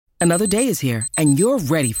Another day is here, and you're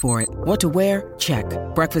ready for it. What to wear? Check.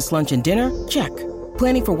 Breakfast, lunch, and dinner? Check.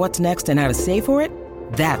 Planning for what's next and how to save for it?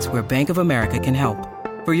 That's where Bank of America can help.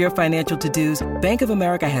 For your financial to-dos, Bank of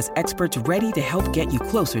America has experts ready to help get you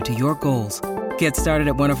closer to your goals. Get started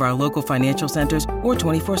at one of our local financial centers or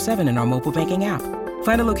 24/7 in our mobile banking app.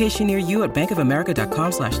 Find a location near you at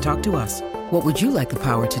bankofamerica.com/talktous. What would you like the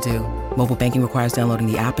power to do? Mobile banking requires downloading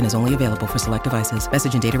the app and is only available for select devices.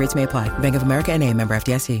 Message and data rates may apply. Bank of America N.A., member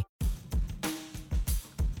FDIC.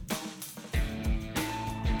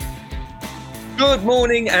 Good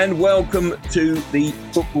morning and welcome to the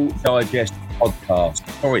Football Digest podcast.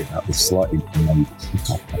 Sorry about this slightly delayed.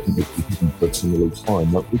 I think it's been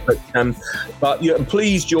time, but I'm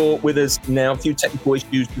pleased you're with us now. A few technical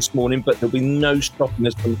issues this morning, but there'll be no stopping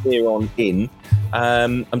us from here on in.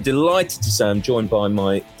 I'm delighted to say I'm joined by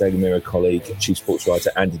my Daily Mirror colleague, Chief Sports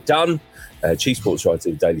Writer Andy Dunn, Chief Sports Writer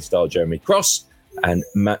of the Daily Star, Jeremy Cross, and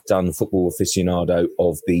Matt Dunn, football aficionado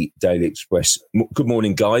of the Daily Express. Good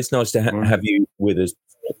morning, guys. Nice to have you with us.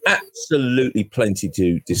 Absolutely plenty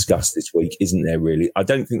to discuss this week, isn't there, really? I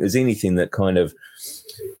don't think there's anything that kind of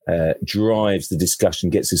drives the discussion,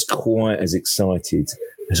 gets us quite as excited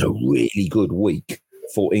as a really good week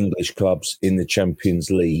for English clubs in the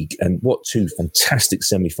Champions League. And what two fantastic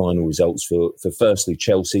semi-final results for firstly,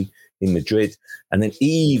 Chelsea in Madrid, and then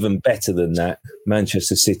even better than that,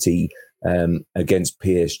 Manchester City against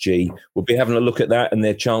PSG. We'll be having a look at that and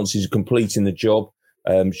their chances of completing the job.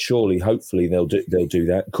 Surely, hopefully, they'll do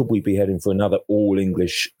that. Could we be heading for another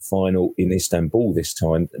all-English final in Istanbul this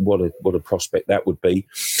time? What a prospect that would be.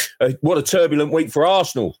 What a turbulent week for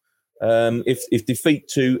Arsenal. If defeat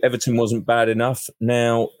to Everton wasn't bad enough,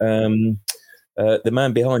 now the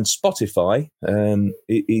man behind Spotify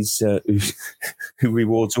is who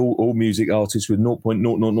rewards all music artists with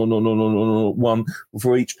 0.00001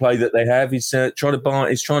 for each play that they have. Is trying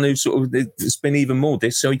to sort of spin even more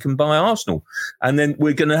discs so he can buy Arsenal. And then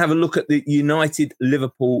we're going to have a look at the United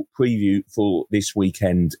Liverpool preview for this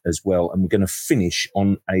weekend as well. And we're going to finish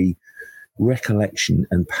on a recollection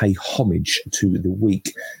and pay homage to the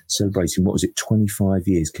week celebrating, 25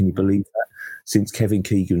 years? Can you believe that? Since Kevin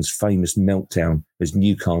Keegan's famous meltdown as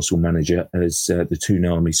Newcastle manager, as the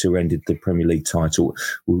Toonami surrendered the Premier League title.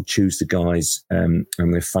 We'll choose the guys and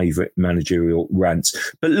their favourite managerial rants.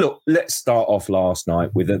 But look, let's start off last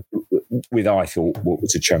night with I thought what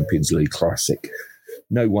was a Champions League classic.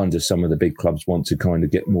 No wonder some of the big clubs want to kind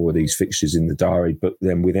of get more of these fixtures in the diary, but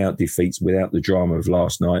then without defeats, without the drama of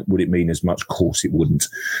last night, would it mean as much? Of course it wouldn't.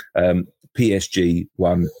 PSG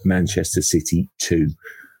 1, Manchester City 2.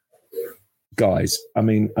 Guys, I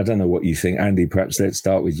mean, I don't know what you think. Andy, perhaps let's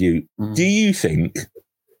start with you. Do you think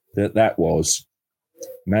that was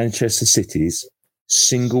Manchester City's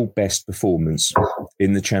single best performance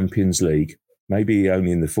in the Champions League? Maybe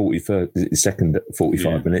only in the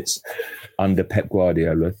 45 minutes under Pep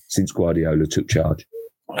Guardiola, since Guardiola took charge.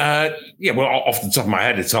 Well, off the top of my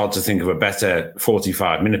head, it's hard to think of a better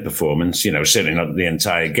 45-minute performance, certainly not the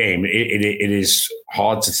entire game. It is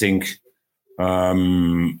hard to think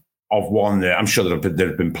of one that I'm sure there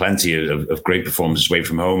have been plenty of great performances away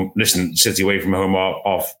from home. Listen, City away from home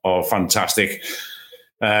are fantastic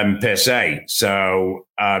per se. So,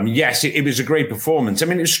 yes, it was a great performance. I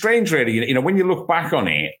mean, it was strange, really. When you look back on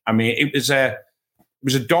it, I mean, it was a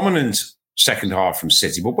dominant second half from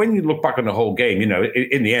City. But when you look back on the whole game,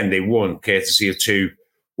 in the end, they won courtesy of two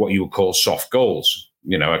what you would call soft goals.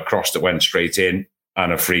 A cross that went straight in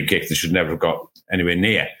and a free kick that should never have got anywhere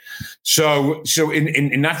near. So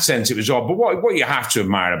in that sense, it was odd. But what you have to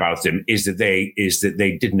admire about them is that they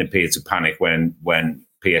didn't appear to panic when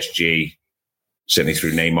PSG, certainly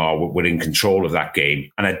through Neymar, were in control of that game.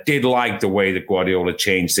 And I did like the way that Guardiola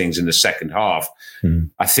changed things in the second half.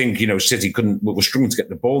 I think, City were struggling to get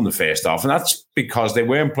the ball in the first half. And that's because they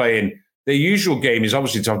weren't playing. Their usual game is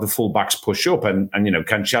obviously to have the fullbacks push up. And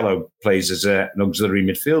Cancelo plays as an auxiliary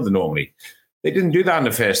midfielder normally. They didn't do that in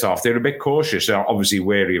the first half. They were a bit cautious, obviously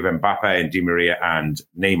wary of Mbappe and Di Maria and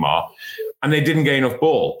Neymar. And they didn't get enough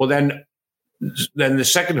ball. But then the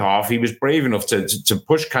second half, he was brave enough to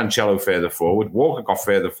push Cancelo further forward. Walker got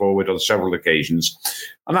further forward on several occasions.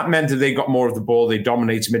 And that meant that they got more of the ball. They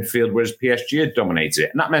dominated midfield, whereas PSG had dominated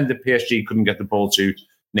it. And that meant that PSG couldn't get the ball to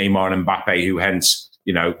Neymar and Mbappe, who hence,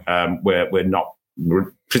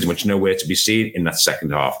 were pretty much nowhere to be seen in that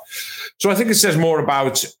second half. So I think it says more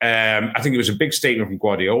about, I think it was a big statement from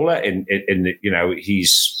Guardiola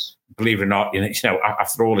he's, believe it or not,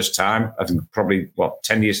 after all this time, I think probably,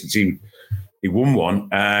 10 years since he won one,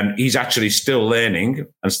 he's actually still learning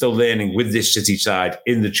with this City side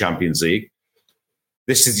in the Champions League.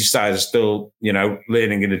 this City side is still,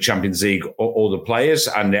 learning in the Champions League, all the players.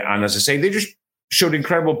 And as I say, they just showed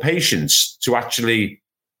incredible patience to actually,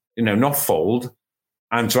 not fold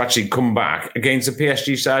and to actually come back against the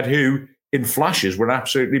PSG side who, in flashes, were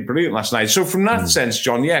absolutely brilliant last night. So from that sense,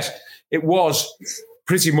 John, yes, it was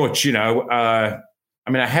pretty much, I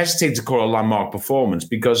hesitate to call it a landmark performance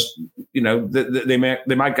because, they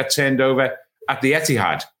might get turned over at the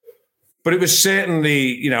Etihad. But it was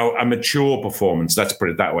certainly, a mature performance, let's put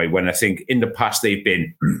it that way, when I think in the past they've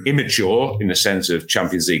been immature in the sense of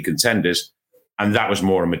Champions League contenders, and that was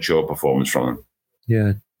more a mature performance from them.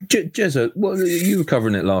 Yeah. Jezza, you were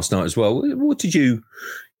covering it last night as well. What did you,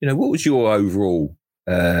 what was your overall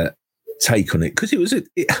take on it? Because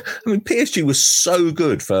PSG was so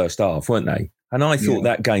good first half, weren't they? And I thought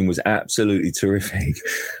that game was absolutely terrific.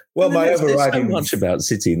 Well, there's so much about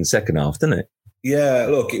City in the second half, didn't it? Yeah,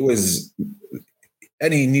 look, it was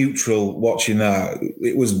any neutral watching that.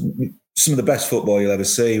 It was some of the best football you'll ever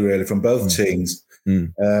see, really, from both teams.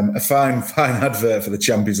 A fine advert for the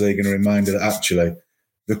Champions League and a reminder that actually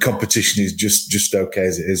the competition is just okay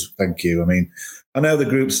as it is. Thank you. I mean, I know the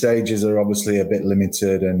group stages are obviously a bit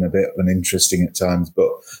limited and a bit uninteresting at times, but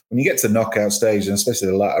when you get to the knockout stage, and especially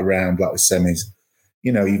the latter round, like the semis,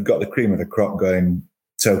 you've got the cream of the crop going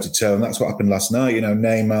toe to toe, and that's what happened last night.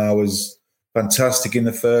 Neymar was fantastic in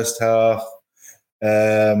the first half.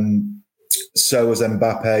 So was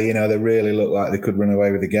Mbappe. They really looked like they could run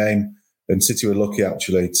away with the game, and City were lucky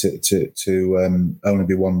actually to only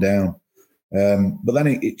be one down. But then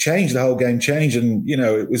it changed. The whole game changed, and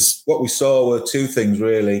it was what we saw were two things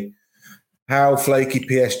really: how flaky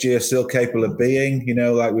PSG are still capable of being.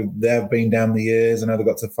 They've been down the years. I know they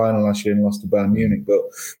got to the final last year and lost to Bayern Munich, but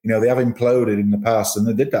they have imploded in the past, and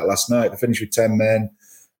they did that last night. They finished with 10 men.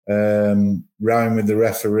 Rowing with the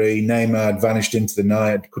referee. Neymar had vanished into the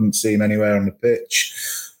night, couldn't see him anywhere on the pitch.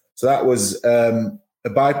 So that was a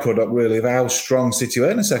byproduct really of how strong City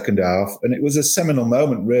were in the second half, and it was a seminal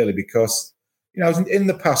moment really because in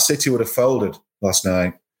the past City would have folded last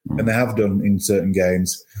night, and they have done in certain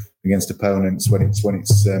games against opponents when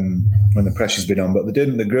the pressure's been on, but they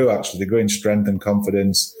didn't. They grew in strength and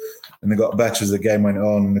confidence, and they got better as the game went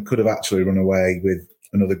on, and they could have actually run away with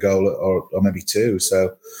another goal or maybe two.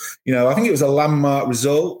 So, I think it was a landmark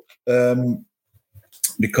result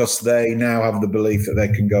because they now have the belief that they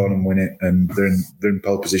can go on and win it, and they're in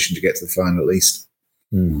pole position to get to the final at least.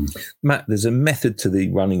 Matt, there's a method to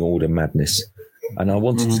the running order madness, and I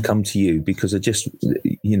wanted to come to you because I just,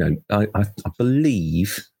 I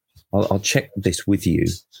believe, I'll check this with you,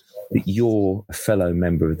 that you're a fellow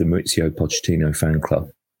member of the Maurizio Pochettino fan club.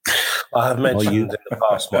 I have mentioned in the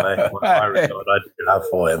past my Irish side I did have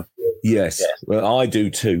for him. Yes, well, I do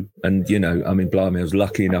too. And, blimey, I was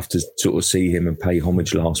lucky enough to sort of see him and pay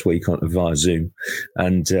homage last week via Zoom.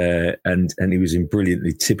 And he was in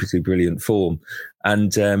typically brilliant form.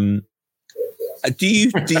 And do you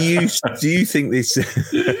think this?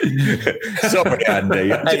 Sorry, Andy.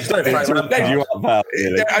 Yes, sorry.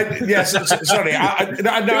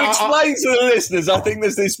 Explain to the listeners. I think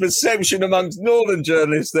there's this perception amongst northern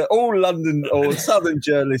journalists that all London or southern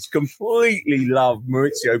journalists completely love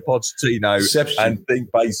Maurizio Pochettino and think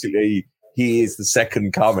basically he is the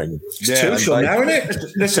second coming. Tuchel now, isn't it?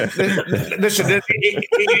 Listen.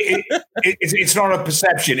 It's not a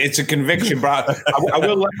perception; it's a conviction, Brad. I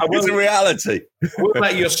will. It's a reality. We'll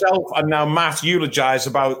let yourself and now Matt eulogise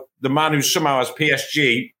about the man who somehow has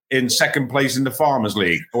PSG in second place in the Farmers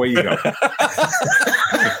League. Away you go.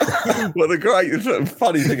 Well, the great,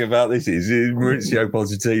 funny thing about this is Maurizio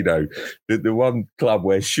Pochettino, the one club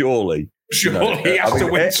where surely he has to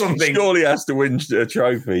win something. Surely has to win a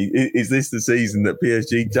trophy. Is this the season that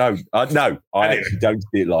PSG don't? No, I actually don't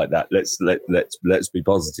see it like that. Let's be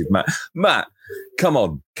positive, Matt. Matt, come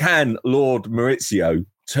on. Can Lord Maurizio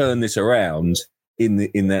turn this around in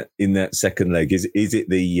that second leg? Is it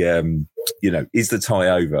the is the tie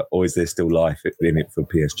over, or is there still life in it for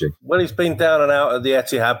PSG? Well, he's been down and out at the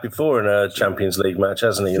Etihad before in a Champions League match,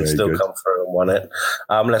 hasn't he? And still come through and won it.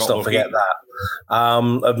 Let's not forget that.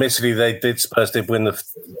 Admittedly, Spurs did win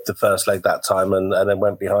the first leg that time and then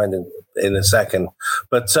went behind in the second.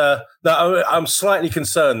 But no, I'm slightly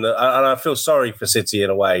concerned that, and I feel sorry for City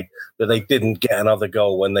in a way, that they didn't get another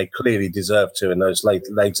goal when they clearly deserved to in those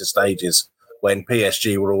later stages, when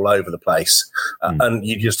PSG were all over the place. And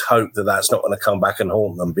you just hope that that's not going to come back and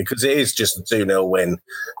haunt them, because it is just a 2-0 win.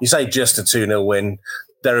 You say just a 2-0 win.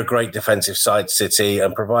 They're a great defensive side, City,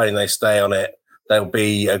 and providing they stay on it, they'll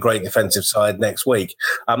be a great defensive side next week.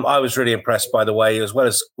 I was really impressed by the way, as well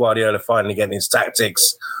as Guardiola finally getting his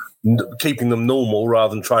tactics keeping them normal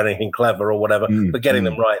rather than trying anything clever or whatever, but getting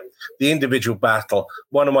them right. The individual battle.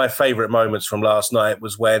 One of my favourite moments from last night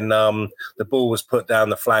was when the ball was put down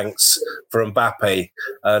the flanks for Mbappe,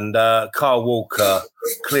 and Kyle Walker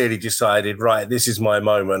clearly decided, right, this is my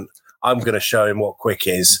moment. I'm going to show him what quick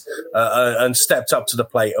is, and stepped up to the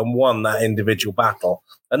plate and won that individual battle.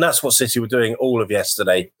 And that's what City were doing all of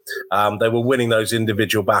yesterday. They were winning those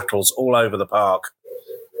individual battles all over the park.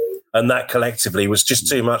 And that collectively was just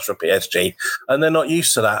too much for PSG. And they're not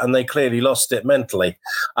used to that. And they clearly lost it mentally.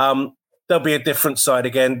 There'll be a different side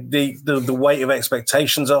again. The weight of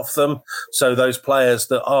expectations off them. So those players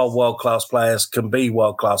that are world-class players can be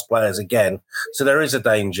world-class players again. So there is a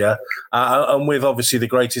danger. And with obviously the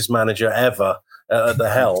greatest manager ever at the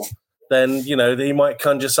helm, then, you know, he might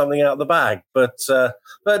conjure something out of the bag. But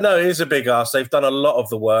no, it is a big ask. They've done a lot of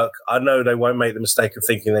the work. I know they won't make the mistake of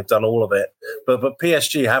thinking they've done all of it. But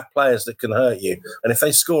PSG have players that can hurt you. And if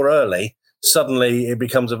they score early, suddenly it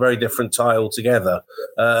becomes a very different tie altogether.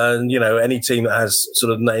 And, you know, any team that has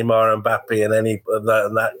sort of Neymar and Mbappe and any of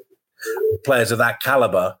that players of that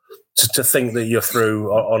caliber, to think that you're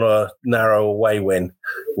through on a narrow away win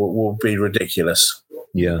will be ridiculous.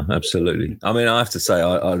 Yeah, absolutely. I mean, I have to say,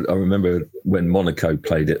 I remember when Monaco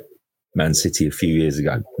played at Man City a few years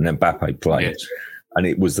ago, and then Mbappe played, yes. And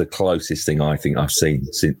it was the closest thing I think I've seen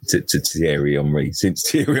to Thierry Henry since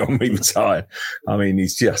Thierry Henry retired. I mean,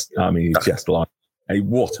 he's just like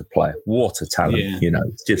what a player, what a talent. Yeah. You know,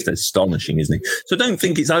 it's just astonishing, isn't he? So don't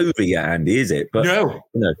think it's over yet, Andy, is it? But no.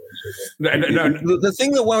 The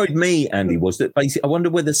thing that worried me, Andy, was that basically I wonder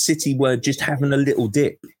whether City were just having a little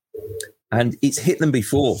dip. And it's hit them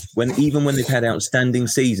before, when they've had outstanding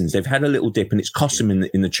seasons, they've had a little dip, and it's cost them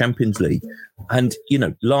in the Champions League. And you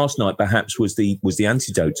know, last night perhaps was the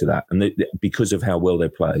antidote to that, and because of how well they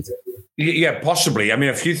played. Yeah, possibly. I mean,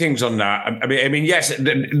 a few things on that. I mean, yes. I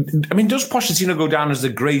mean, does Pochettino go down as the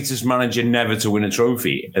greatest manager never to win a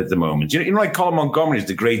trophy at the moment? You know, like Colin Montgomery is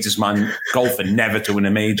the greatest golfer never to win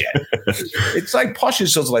a major. It's like Posh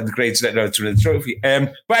is sort of like the greatest never to win a trophy.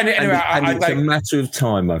 But anyway, it's a matter of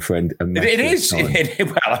time, my friend. It is. Well,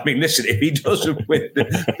 I mean, listen, if he doesn't win,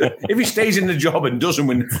 if he stays in the job and doesn't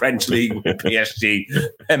win the French league with PSG,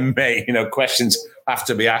 then questions have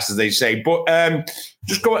to be asked, as they say. But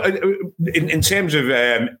just go in terms of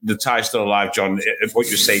the tie still alive, John. What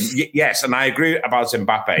you're saying, yes, and I agree about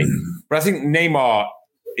Mbappe, but I think Neymar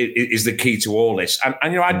is the key to all this. And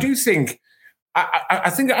I do think,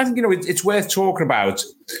 I think it's worth talking about.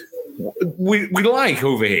 We like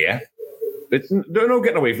over here. Don't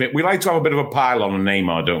get away from it. We like to have a bit of a pile on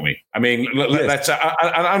Neymar, don't we? I mean, let's.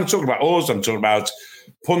 I'm talking about us. I'm talking about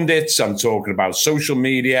pundits. I'm talking about social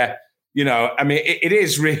media. You know, I mean, it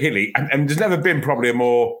is really, and there's never been probably a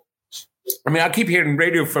more. I mean, I keep hearing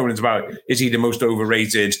radio phone-ins about, is he the most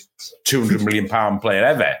overrated £200 million player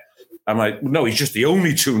ever? I'm like, no, he's just the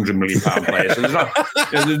only £200 million player. So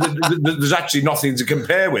there's actually nothing to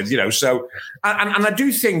compare with, you know. So, and I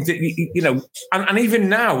do think that, you know, and even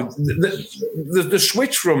now, the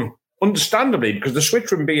switch from, understandably, because the switch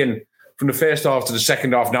from being from the first half to the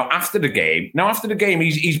second half, now after the game,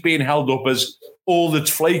 he's being held up as all that's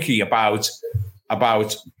flaky about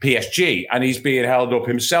PSG, and he's being held up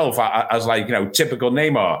himself as like, you know, typical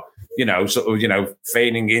Neymar. You know, sort of, you know,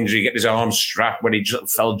 feigning injury, getting his arm strapped when he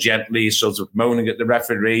just fell gently, sort of moaning at the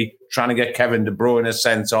referee, trying to get Kevin De Bruyne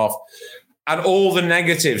sent off, and all the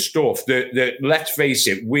negative stuff that let's face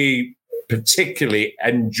it, we particularly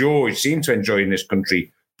seem to enjoy in this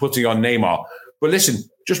country, putting on Neymar. But listen,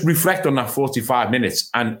 just reflect on that 45 minutes,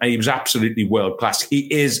 and he was absolutely world class.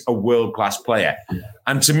 He is a world class player,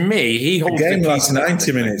 and to me, he holds the game lasts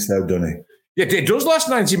 90 minutes, though, doesn't he? Yeah, it does last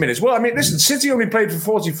 90 minutes. Well, I mean, listen, City only played for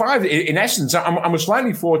 45. In essence, I'm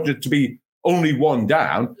slightly fortunate to be only one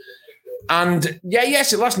down. And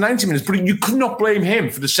yes, it lasts 90 minutes, but you could not blame him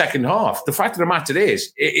for the second half. The fact of the matter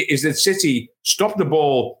is that City stopped the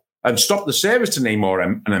ball and stopped the service to Neymar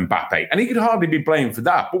and Mbappe. And he could hardly be blamed for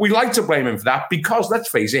that. But we like to blame him for that because, let's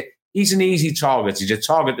face it, he's an easy target. He's a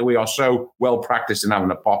target that we are so well practiced in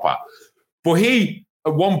having a pop at. But he,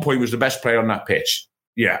 at one point, was the best player on that pitch.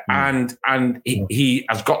 Yeah, and he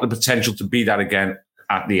has got the potential to be that again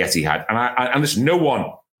at the Etihad. And listen, no one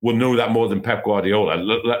will know that more than Pep Guardiola.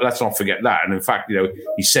 Let's not forget that. And in fact, you know,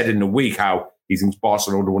 he said in the week how he thinks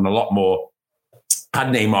Barcelona won a lot more had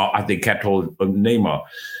Neymar, I think, kept hold of Neymar.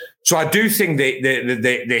 So I do think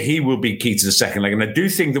that he will be key to the second leg. And I do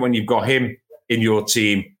think that when you've got him in your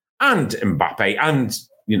team and Mbappe and,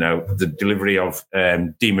 you know, the delivery of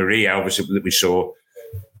Di Maria, obviously, that we saw,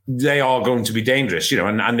 they are going to be dangerous, you know,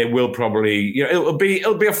 and they will probably, you know,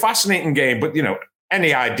 it'll be a fascinating game. But, you know,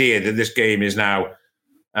 any idea that this game is now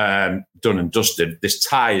done and dusted. This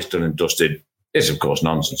tie is done and dusted. Is of course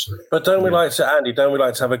nonsense. But don't we like to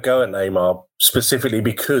have a go at Neymar specifically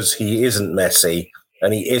because he isn't Messi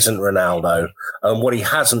and he isn't Ronaldo, and what he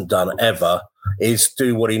hasn't done ever is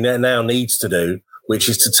do what he now needs to do, which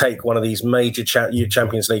is to take one of these major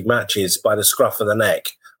Champions League matches by the scruff of the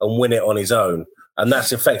neck and win it on his own. And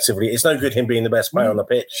that's effectively, it's no good him being the best player on the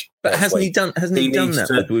pitch. But hasn't he done that?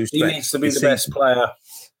 He needs to be the best player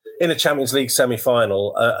in a Champions League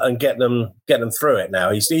semi-final and get them through it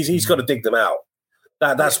now. He's got to dig them out.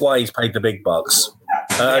 That's why he's paid the big bucks.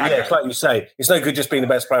 It's like you say, it's no good just being the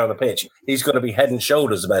best player on the pitch. He's got to be head and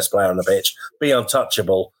shoulders the best player on the pitch, be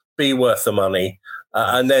untouchable, be worth the money,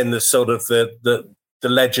 and then the sort of the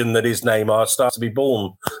legend that is Neymar starts to be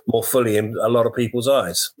born more fully in a lot of people's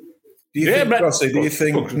eyes. Do you think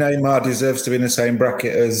Neymar deserves to be in the same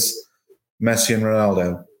bracket as Messi and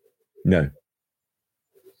Ronaldo? No.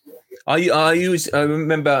 I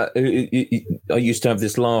remember I used to have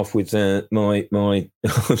this laugh with my I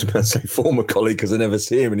was about to say former colleague because I never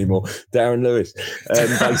see him anymore, Darren Lewis. I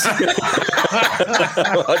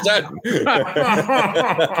don't.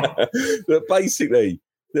 But basically,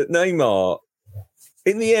 that Neymar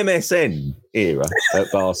in the MSN era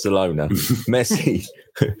at Barcelona, Messi,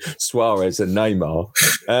 Suarez, and Neymar.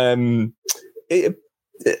 It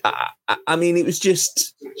was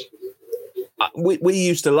just. We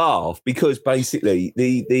used to laugh because basically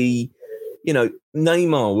the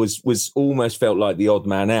Neymar was almost felt like the odd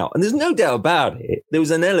man out, and there's no doubt about it. There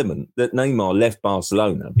was an element that Neymar left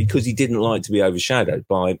Barcelona because he didn't like to be overshadowed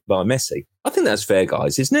by Messi. I think that's fair,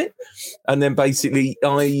 guys, isn't it? And then basically,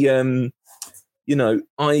 I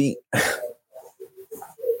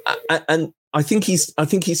think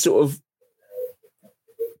he's sort of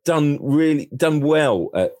done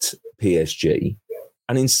well at PSG.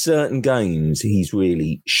 And in certain games, he's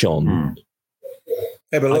really shone.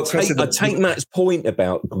 Yeah, but look, I take Matt's point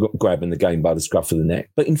about grabbing the game by the scruff of the neck.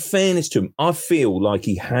 But in fairness to him, I feel like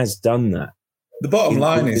he has done that. The bottom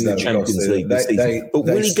line is the Champions League this season. But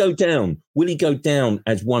will he go down? Will he go down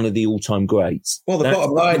as one of the all-time greats? Well,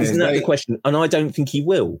 bottom line isn't that the question? And I don't think he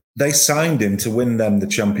will. They signed him to win them the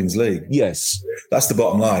Champions League. Yes, that's the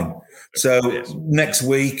bottom line. So next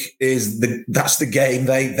week that's the game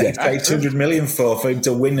they paid 200 million for him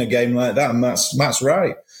to win a game like that, and Matt's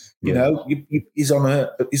right. You know, he's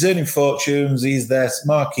earning fortunes. He's their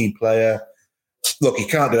marquee player. Look, he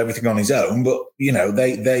can't do everything on his own, but you know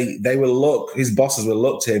they will look. His bosses will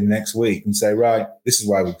look to him next week and say, right, this is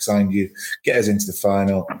why we signed you. Get us into the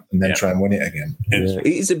final, and then try and win it again. Yeah.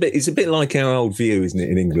 It's a bit like our old view, isn't it,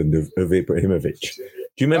 in England of Ibrahimovic?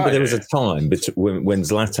 Do you remember there was a time when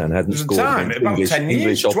Zlatan hadn't scored against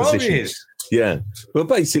English opposition? Years. Yeah, well,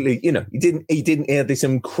 basically, he had this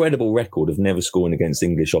incredible record of never scoring against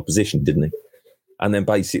English opposition, didn't he? And then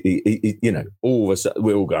basically, all of a sudden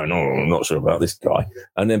we're all going, "Oh, I'm not sure about this guy."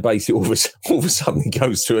 And then basically, all of a sudden, he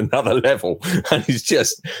goes to another level, and he's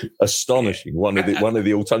just astonishing. One of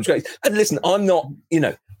the all-time greats. And listen, I'm not,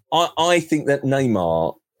 I think that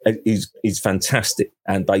Neymar is fantastic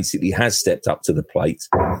and basically has stepped up to the plate.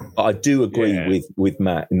 But I do agree with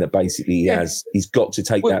Matt in that basically he's got to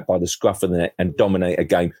take that by the scruff of the neck and dominate a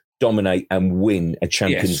game, dominate and win a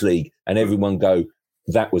Champions League, and everyone go,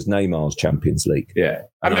 that was Neymar's Champions League. Yeah.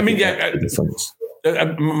 Matt's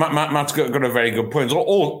got a very good point. The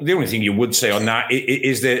only thing you would say on that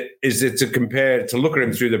is that to look at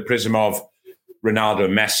him through the prism of Ronaldo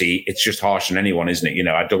and Messi, it's just harsh on anyone, isn't it?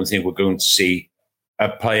 I don't think we're going to see a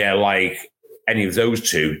player like any of those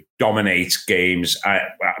two dominate games.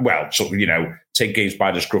 Take games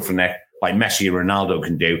by the scruff of the neck like Messi and Ronaldo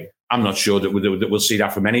can do. I'm not sure that we'll see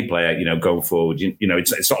that from any player, going forward.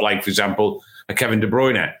 It's not like, for example, a Kevin De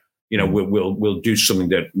Bruyne. We'll do something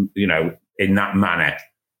that in that manner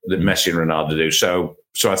that Messi and Ronaldo do. So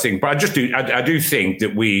I think, but I do think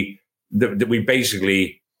that we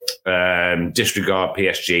basically disregard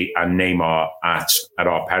PSG and Neymar at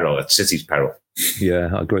our peril, at City's peril.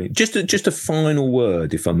 Yeah, I agree. Just a final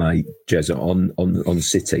word, if I may, Jezza, on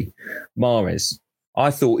City. Mahrez, I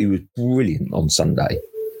thought he was brilliant on Sunday.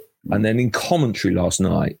 And then in commentary last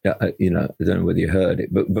night, I don't know whether you heard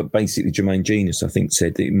it, but basically Jermaine Genius, I think,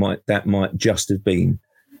 said that might just have been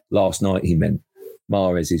last night. He meant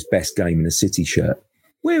Mahrez's best game in a City shirt.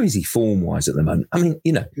 Where is he form-wise at the moment? I mean,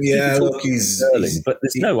 look, he's but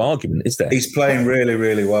there's no argument, is there? He's playing really,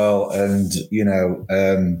 really well, and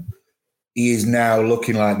he is now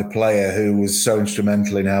looking like the player who was so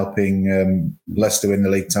instrumental in helping Leicester win the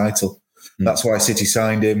league title. That's why City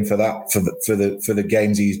signed him for that, for the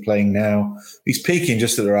games he's playing now. He's peaking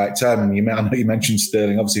just at the right time. And I know you mentioned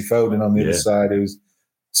Sterling, obviously Foden on the other side, who's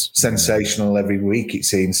sensational every week, it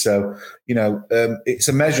seems. So, it's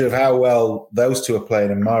a measure of how well those two are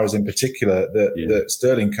playing, and Mahrez in particular, that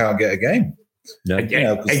Sterling can't get a game. No.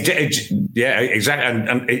 Yeah,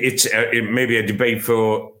 exactly. And it's it may be a debate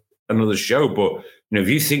for another show, but if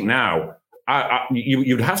you think now,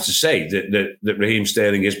 you'd have to say that Raheem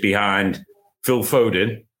Sterling is behind Phil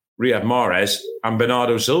Foden, Riyad Mahrez, and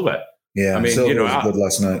Bernardo Silva. Yeah, I mean, Silva was good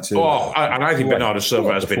last night too. And I think Bernardo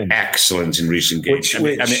Silva has been excellent in recent games. I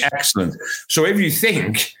mean, excellent. So if you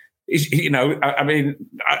think, in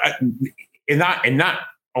that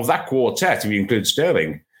of that quartet, if you include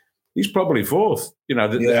Sterling, he's probably fourth.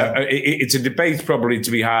 It's a debate probably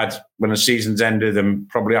to be had when the season's ended and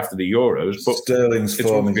probably after the Euros. But Sterling's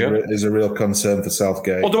form is a real concern for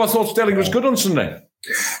Southgate. Although I thought Sterling was good on Sunday.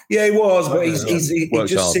 Yeah, he was, but he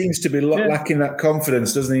just seems to be lacking that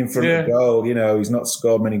confidence, doesn't he, in front of the goal? He's not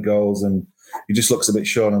scored many goals and he just looks a bit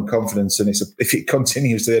short on confidence. And if it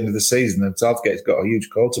continues to the end of the season, then Southgate's got a huge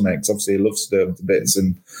call to make. Because obviously, he loves Sterling to bits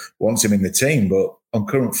and wants him in the team, but on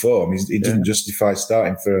current form, he doesn't justify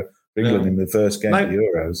starting for England in the first game of the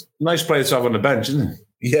Euros. Nice player to have on the bench, isn't it?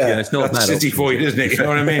 Yeah, it's not that's City for you, isn't it? You know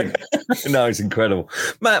what I mean? No, it's incredible.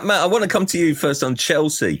 Matt, I want to come to you first on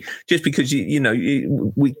Chelsea, just because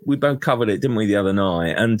we both covered it, didn't we, the other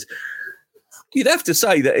night? And you'd have to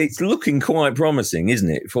say that it's looking quite promising,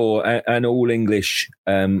 isn't it, for an all-English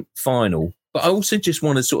final? But I also just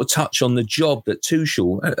want to sort of touch on the job that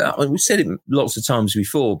Tuchel. We've said it lots of times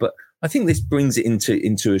before, but I think this brings it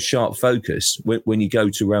into a sharp focus. When you go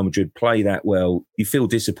to Real Madrid, play that well, you feel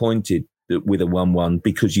disappointed with a 1-1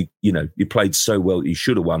 because you played so well that you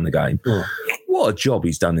should have won the game. What a job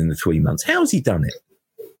he's done in the 3 months. How has he done it?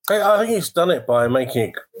 I think he's done it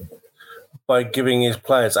by giving his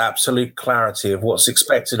players absolute clarity of what's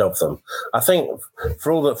expected of them. I think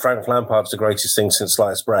for all that Frank Lampard's the greatest thing since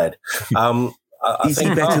sliced bread, I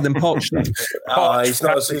think better than Poch. He's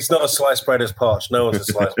not as sliced bread as Poch. No one's as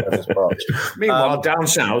sliced bread as Poch. Meanwhile, down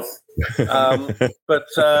south. But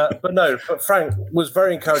Frank was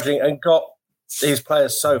very encouraging and got his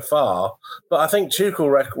players so far. But I think Tuchel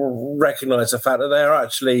recognised the fact that they are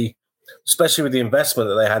actually, especially with the investment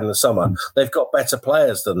that they had in the summer, they've got better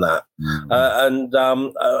players than that. And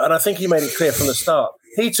I think he made it clear from the start.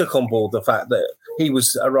 He took on board the fact that he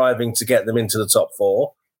was arriving to get them into the top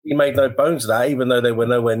four. He made no bones of that, even though they were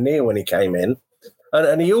nowhere near when he came in.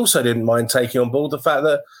 And he also didn't mind taking on board the fact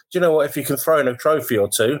that, do you know what, if you can throw in a trophy or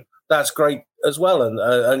two, that's great as well,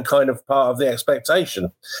 and kind of part of the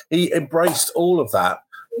expectation. He embraced all of that,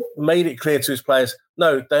 made it clear to his players,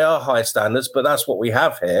 no, they are high standards, but that's what we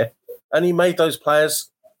have here. And he made those players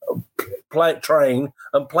train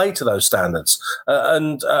and play to those standards,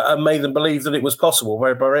 and made them believe that it was possible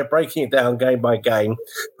by breaking it down game by game,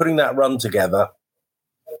 putting that run together,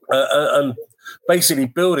 and basically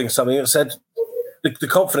building something that said, the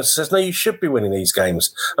confidence says, no, you should be winning these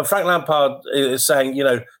games. And Frank Lampard is saying,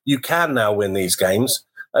 you can now win these games.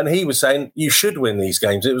 And he was saying, you should win these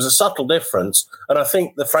games. It was a subtle difference. And I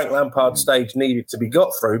think the Frank Lampard stage needed to be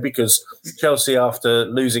got through because Chelsea, after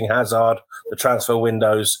losing Hazard, the transfer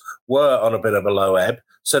windows were on a bit of a low ebb.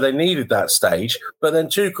 So they needed that stage. But then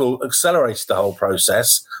Tuchel accelerated the whole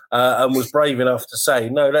process and was brave enough to say,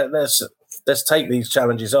 no, let's take these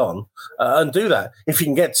challenges on and do that. If you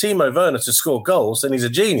can get Timo Werner to score goals, then he's a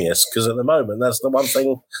genius, because at the moment, that's the one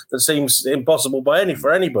thing that seems impossible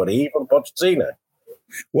for anybody, even Pochettino.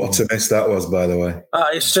 What a miss that was, by the way.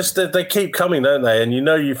 It's just that they keep coming, don't they? And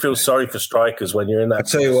you feel sorry for strikers when you're in that. I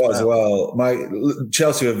tell you what, as well,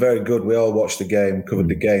 Chelsea were very good. We all watched the game, covered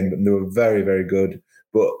the game, but they were very, very good.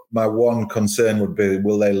 But my one concern would be,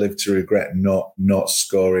 will they live to regret not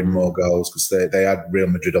scoring more goals? Because they had Real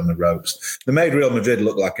Madrid on the ropes. They made Real Madrid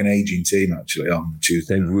look like an aging team, actually, on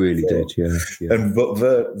Tuesday. They really did, yeah. But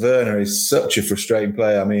Werner is such a frustrating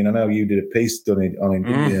player. I mean, I know you did a piece on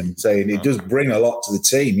him saying he does bring a lot to the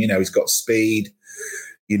team. He's got speed.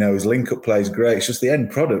 His link-up play is great. It's just the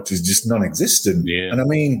end product is just non-existent. Yeah. And I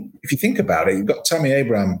mean, if you think about it, you've got Tammy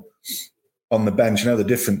Abraham on the bench. The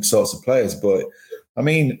different sorts of players, but I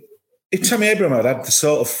mean, if Tammy Abraham had the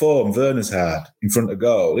sort of form Werner's had in front of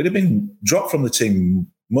goal, he'd have been dropped from the team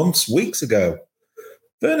weeks ago.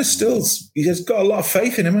 Werner he has got a lot of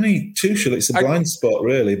faith in him, hasn't he? Tuchel, it's a blind spot,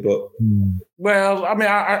 really. But well, I mean,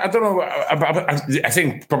 I don't know. I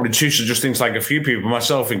think probably Tuchel just thinks like a few people,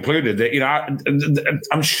 myself included, that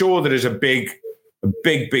I'm sure there is a big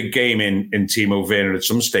game in Timo Werner at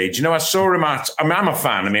some stage. I saw him I'm a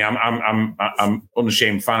fan. I mean, I'm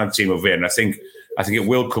unashamed fan of Timo Werner. I think it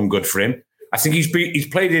will come good for him. I think he's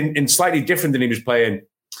played in slightly different than he was playing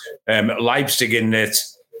at Leipzig, in that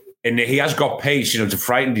And he has got pace, to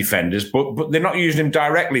frighten defenders, but they're not using him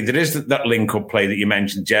directly. There is that link-up play that you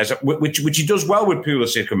mentioned, Jez, which he does well with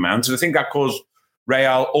Pulisic and Mount, and I think that caused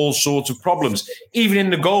Real all sorts of problems. Even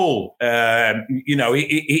in the goal,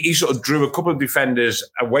 he sort of drew a couple of defenders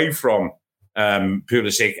away from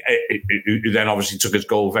Pulisic, who then obviously took his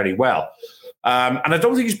goal very well. And I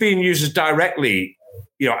don't think he's being used as directly,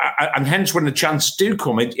 and hence when the chances do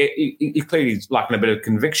come, he clearly is lacking a bit of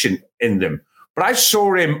conviction in them. But I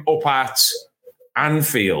saw him up at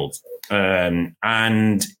Anfield,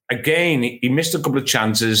 and again, he missed a couple of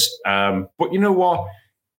chances. But you know what?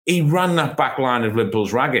 He ran that back line of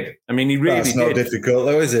Liverpool's ragged. I mean, he really That's not difficult,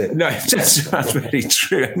 though, is it? No, that's very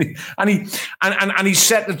true. And he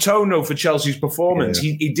set the tone, though, for Chelsea's performance.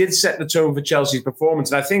 Yeah. He did set the tone for Chelsea's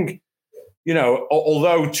performance. And I think,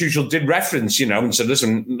 although Tuchel did reference, and said,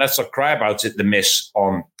 listen, let's not cry about it, the miss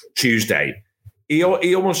on Tuesday. He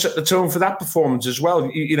almost set the tone for that performance as well.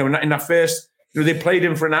 In that first, they played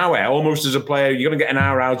him for an hour, almost as a player. You're going to get an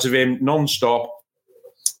hour out of him non-stop.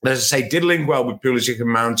 As I say, diddling well with Pulisic and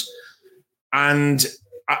Mount. And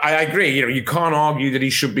I agree, you can't argue that he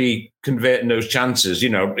should be converting those chances.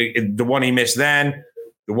 The one he missed then,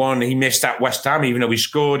 the one he missed at West Ham, even though he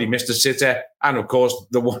scored, he missed a sitter. And, of course,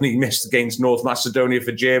 the one he missed against North Macedonia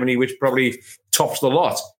for Germany, which probably tops the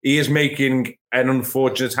lot. He is making an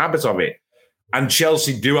unfortunate habit of it. And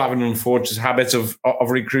Chelsea do have an unfortunate habit of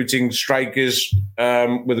recruiting strikers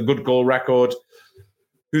with a good goal record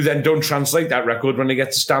who then don't translate that record when they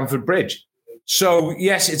get to Stamford Bridge. So,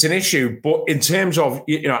 yes, it's an issue. But in terms of,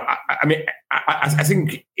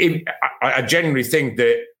 I genuinely think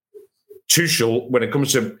that Tuchel, when it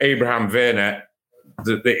comes to Abraham Werner,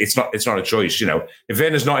 it's not a choice. If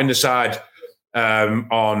Werner's not in the side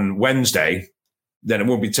on Wednesday, then it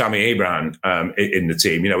won't be Tammy Abraham in the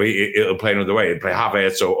team. He'll play another way. He'll play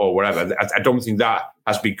Havertz or whatever. I don't think that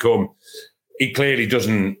has become... He clearly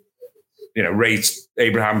doesn't, rate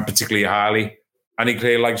Abraham particularly highly, and he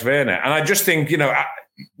clearly likes Werner. And I just think,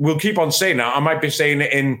 we'll keep on saying that. I might be saying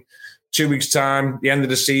it in 2 weeks' time, the end of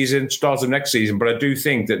the season, start of next season, but I do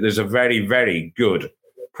think that there's a very, very good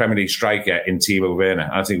Premier League striker in Timo Werner.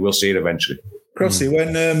 I think we'll see it eventually. Crossy,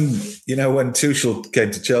 when Tuchel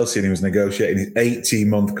came to Chelsea and he was negotiating his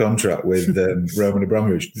 18-month contract with Roman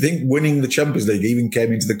Abramovich, do you think winning the Champions League even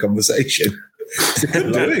came into the conversation? They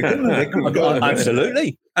couldn't do it, couldn't they?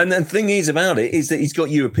 Absolutely. And the thing is about it is that he's got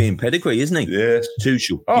European pedigree, isn't he? Yes.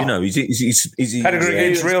 Tuchel. He's pedigree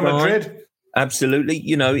against Real Madrid. Absolutely.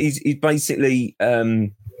 He's basically,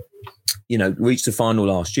 reached the final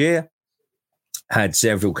last year, had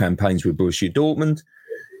several campaigns with Borussia Dortmund.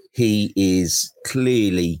 He is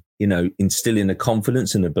clearly, instilling a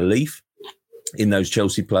confidence and a belief in those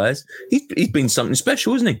Chelsea players. He's been something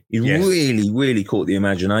special, isn't he? He's really, really caught the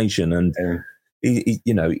imagination, and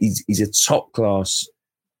he's a top class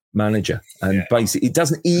manager. And basically, it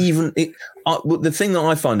doesn't even. The thing that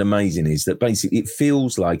I find amazing is that basically it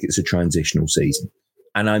feels like it's a transitional season,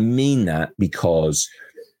 and I mean that because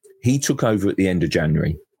he took over at the end of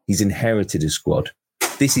January. He's inherited a squad.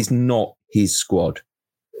 This is not his squad.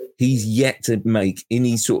 He's yet to make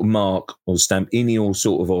any sort of mark or stamp any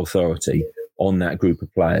sort of authority on that group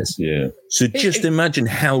of players. Yeah. So just imagine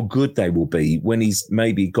how good they will be when he's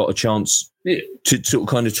maybe got a chance to sort of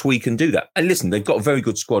kind of tweak and do that. And listen, they've got a very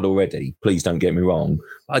good squad already. Please don't get me wrong.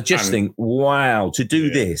 I just think, wow, to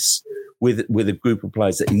do this with a group of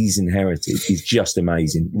players that he's inherited is just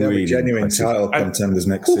amazing. They'll really be genuine title contenders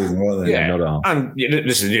next season, won't they? Yeah, not and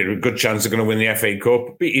listen, a good chance they're going to win the FA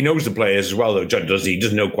Cup. But he knows the players as well, though. John does he? He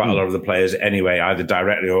doesn't know quite a lot of the players anyway, either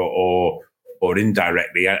directly or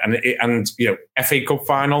indirectly. And FA Cup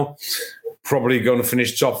final, probably going to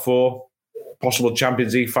finish top four, possible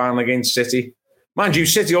Champions League final against City. Mind you,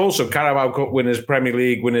 City also Carabao Cup winners, Premier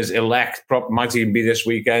League winners elect, might even be this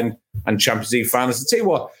weekend, and Champions League finals. To tell you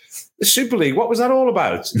what, the Super League, what was that all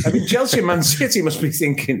about? I mean, Chelsea and Man City must be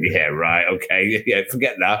thinking, yeah, right, okay, yeah,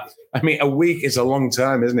 forget that. I mean, a week is a long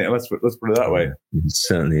time, isn't it? Let's put it that way. It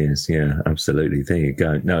certainly is, yeah, absolutely. There you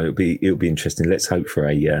go. No, it'll be interesting. Let's hope for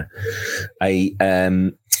an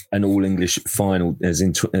all English final as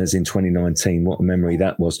in 2019. What a memory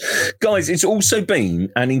that was, guys! It's also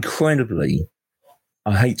been an incredibly.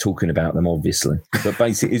 I hate talking about them, obviously, but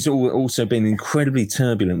basically it's also been an incredibly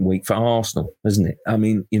turbulent week for Arsenal, hasn't it? I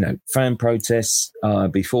mean, fan protests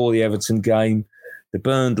before the Everton game, the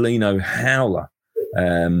Burnley howler,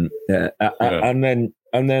 and then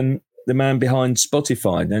the man behind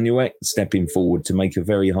Spotify, Daniel Ek, stepping forward to make a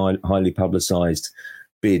very highly publicised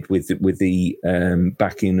bid with the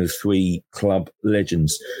backing of three club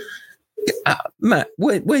legends. Matt,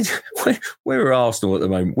 where are Arsenal at the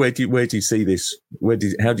moment? Where do you see this?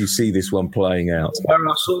 How do you see this one playing out?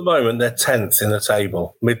 Arsenal at the moment, they're 10th in the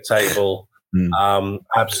table, mid-table.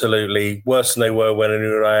 Absolutely worse than they were when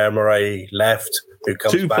Unai Emery left. Who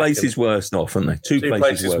comes two back places worse off, aren't they? Two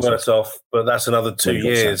places worse off. But that's another 2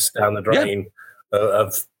 years down the drain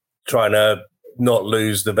of trying to not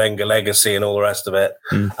lose the Wenger legacy and all the rest of it.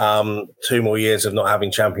 2 more years of not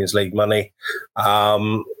having Champions League money.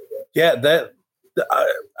 And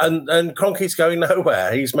Kroenke's going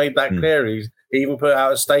nowhere. He's made that clear. He even put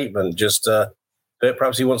out a statement just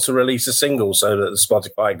perhaps he wants to release a single so that the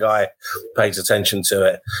Spotify guy pays attention to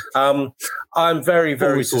it. I'm very,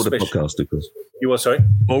 very suspicious. Or record a podcast, of course. You what, sorry?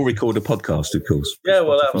 Or record a podcast, of course. Yeah,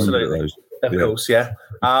 well, absolutely. Of course, yeah.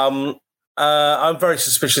 I'm very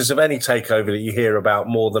suspicious of any takeover that you hear about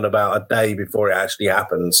more than about a day before it actually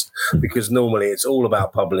happens, because normally it's all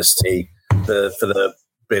about publicity for the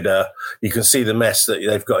bidder. You can see the mess that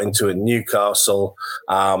they've got into in Newcastle.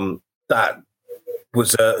 That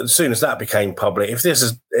was as soon as that became public.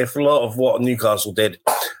 If a lot of what Newcastle did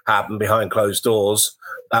happened behind closed doors,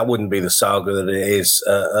 that wouldn't be the saga that it is,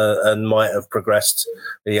 and might have progressed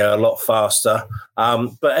a lot faster.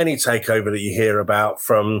 But any takeover that you hear about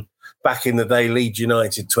from back in the day, Leeds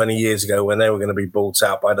United 20 years ago, when they were going to be bought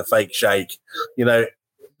out by the fake sheikh,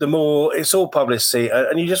 the more it's all publicity,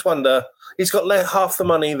 and you just wonder. He's got half the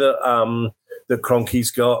money that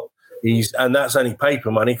Kroenke's got. And that's only paper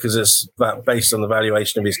money because it's based on the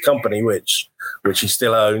valuation of his company, which he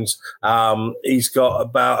still owns. He's got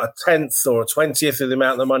about a 10th or a 20th of the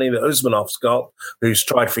amount of money that Usmanov's got, who's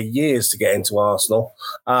tried for years to get into Arsenal.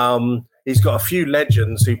 He's got a few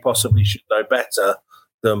legends who possibly should know better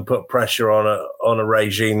than put pressure on a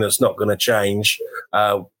regime that's not going to change.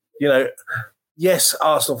 Yes,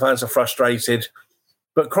 Arsenal fans are frustrated,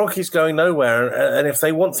 but Kroenke's going nowhere. And if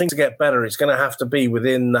they want things to get better, it's going to have to be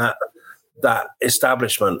within that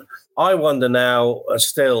establishment. I wonder now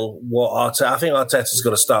still what I think Arteta's got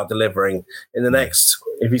to start delivering in the next,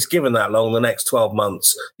 if he's given that long, the next 12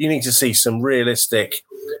 months. You need to see some realistic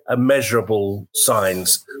and measurable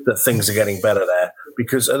signs that things are getting better there,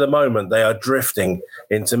 because at the moment they are drifting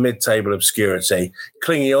into mid-table obscurity,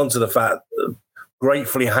 clinging on to the fact,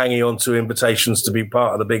 gratefully hanging on to invitations to be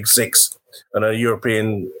part of the Big Six and a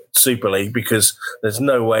European Super League, because there's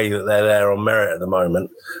no way that they're there on merit at the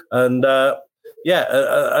moment. And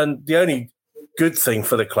and the only good thing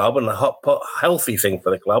for the club and a healthy thing for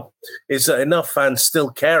the club is that enough fans still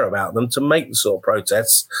care about them to make the sort of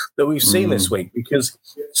protests that we've seen this week, because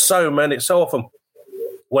so often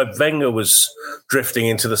when Wenger was drifting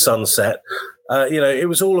into the sunset, it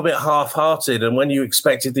was all a bit half-hearted. And when you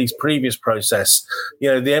expected these previous protests,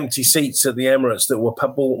 the empty seats at the Emirates that were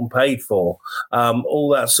bought and paid for, all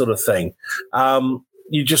that sort of thing,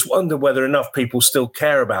 you just wonder whether enough people still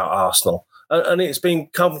care about Arsenal. And it's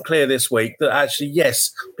become clear this week that actually,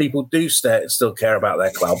 yes, people do still care about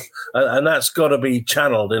their club. And that's got to be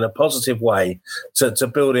channeled in a positive way to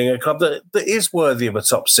building a club that is worthy of a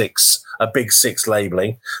top six, a Big Six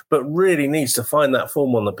labelling, but really needs to find that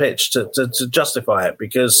form on the pitch to justify it,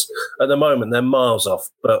 because at the moment they're miles off.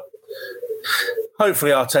 But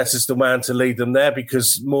hopefully Arteta's the man to lead them there,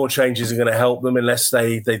 because more changes are going to help them unless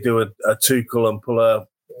they do a Tuchel and pull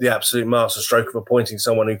the absolute masterstroke of appointing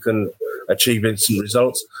someone who can achieve instant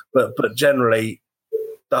results. But generally,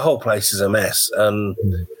 the whole place is a mess, and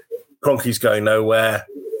Kroenke's going nowhere.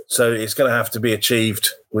 So it's going to have to be achieved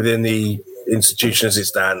within the institution as it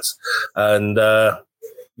stands. And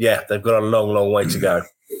they've got a long, long way to go.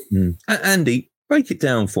 Andy, break it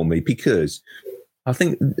down for me, because I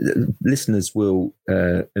think listeners will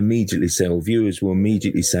immediately say, or viewers will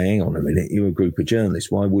immediately say, hang on a minute, you're a group of journalists.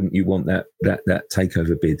 Why wouldn't you want that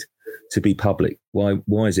takeover bid to be public? Why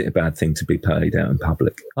is it a bad thing to be paid out in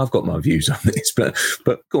public? I've got my views on this, but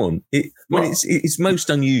go on. It's most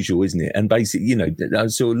unusual, isn't it? And basically, I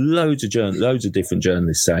saw loads of different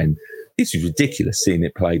journalists saying this is ridiculous, seeing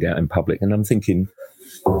it played out in public. And I'm thinking,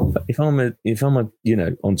 if I'm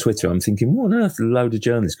on Twitter, I'm thinking, what on earth are a load of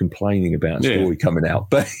journalists complaining about a story coming out?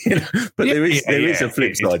 But there is a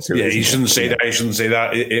flip side to it. You shouldn't say that. You shouldn't say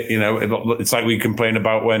that. It's like we complain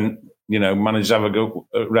about when managers have a go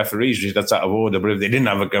at referees. That's out of order. But if they didn't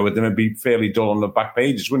have a go at them, it'd be fairly dull on the back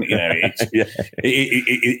pages, wouldn't it?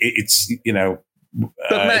 It's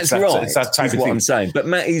But Matt's right. It's that type of thing. What I'm saying. But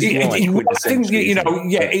Matt is right. I think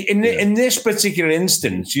in this particular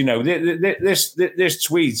instance, this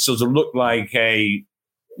tweet sort of looked like a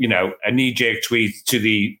knee-jerk tweet to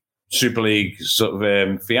the Super League sort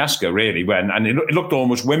of fiasco, really. And it looked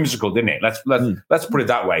almost whimsical, didn't it? Let's put it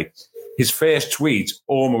that way. his first tweet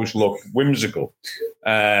almost looked whimsical,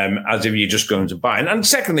 as if you're just going to buy. And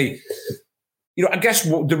secondly, I guess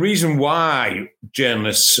the reason why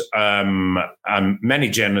journalists, many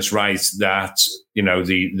journalists write that,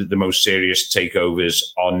 the most serious takeovers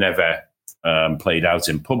are never played out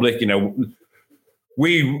in public.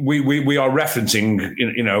 We are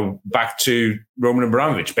referencing, back to Roman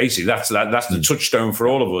Abramovich. Basically, that's the touchstone for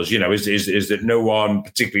all of us. Is that no one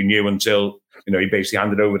particularly knew until he basically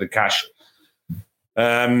handed over the cash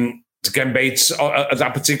to Ken Bates at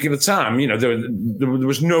that particular time. There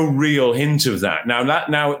was no real hint of that. Now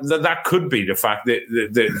that could be the fact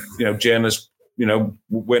that journalists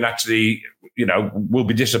weren't actually will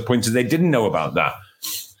be disappointed they didn't know about that,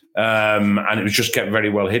 and it was just kept very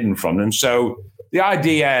well hidden from them. So the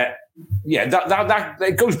idea, that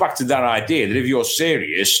it goes back to that idea that if you're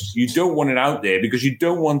serious, you don't want it out there because you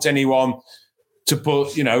don't want anyone to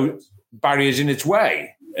put barriers in its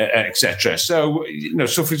way, etc. So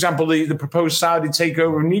so for example, the proposed Saudi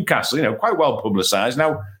takeover of Newcastle, quite well publicised.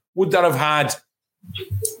 Now, would that have had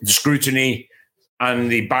the scrutiny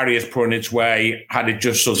and the barriers put in its way had it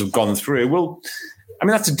just sort of gone through? Well, I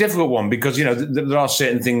mean, that's a difficult one because, there are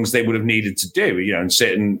certain things they would have needed to do, and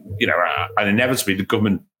certain, and inevitably the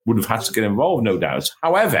government would have had to get involved, no doubt.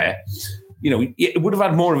 However, it would have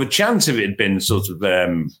had more of a chance if it had been sort of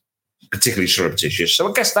particularly surreptitious. So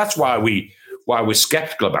I guess that's why we're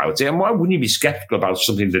skeptical about it. And why wouldn't you be skeptical about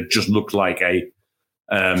something that just looked like a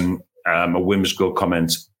whimsical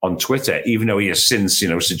comment on Twitter, even though he has since,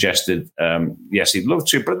 suggested, yes, he'd love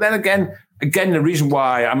to. But then again, the reason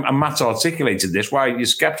why, and Matt articulated this, why you're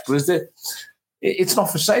skeptical is that it's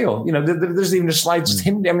not for sale. There's even a slightest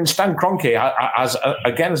hint. I mean, Stan Kroenke,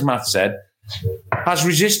 as Matt said, has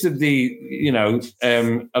resisted the,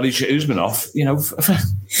 Alisher Usmanov,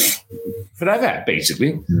 forever,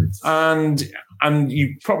 basically. And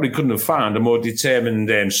you probably couldn't have found a more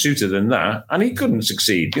determined suitor than that, and he couldn't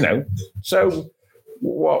succeed, So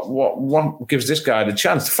what gives this guy the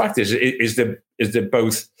chance? The fact is that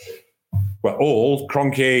both, all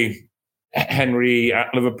Kroenke, Henry at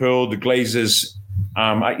Liverpool, the Glazers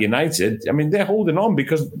at United, I mean, they're holding on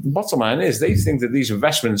because the bottom line is they think that these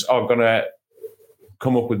investments are going to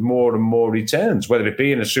come up with more and more returns, whether it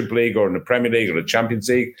be in a Super League or in the Premier League or the Champions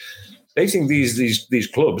League. They think these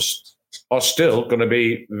clubs are still going to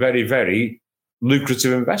be very, very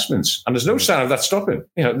lucrative investments. And there's no sign of that stopping.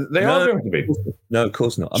 They are going to be. No, of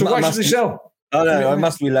course not. So why should they sell? Oh, no, I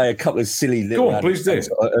must relay a couple of silly little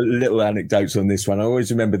anecdotes on this one. I always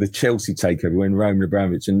remember the Chelsea takeover when Roman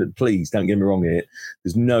Abramovich, and please don't get me wrong here,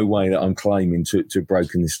 there's no way that I'm claiming to have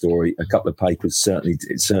broken this story. A couple of papers certainly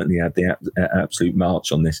had the absolute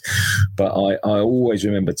march on this. But I always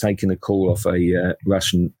remember taking a call off a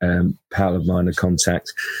Russian pal of mine, a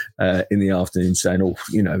contact, in the afternoon saying,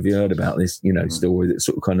 have you heard about this, story that's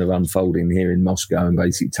sort of kind of unfolding here in Moscow, and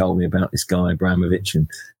basically told me about this guy, Abramovich, and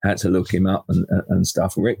had to look him up and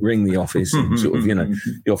stuff. Ring the office and sort of,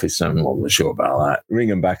 the office saying, I'm not sure about that. Ring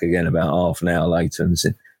them back again about half an hour later and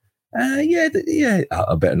said, yeah.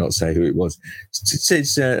 I better not say who it was. It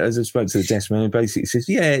says, as I spoke to the desk man, it basically says,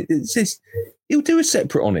 it says he'll do a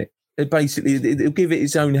separate on it. It'll give it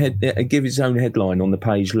its own give its own headline on the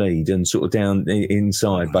page lead and sort of down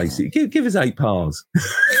inside. Basically, give us 8 pars.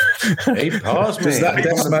 8 pars, mate.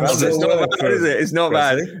 It's not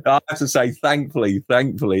bad. I have to say, thankfully,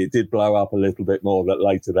 it did blow up a little bit more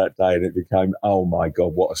later that day, and it became, oh my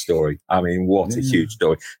God, what a story! I mean, what a huge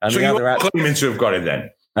story. And so you are claiming to have got it then,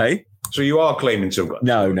 hey? So you are claiming to have got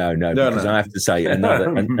no, because I have to say another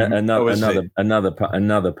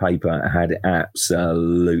paper had it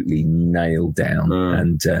absolutely nailed down,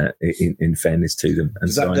 and in fairness to them. And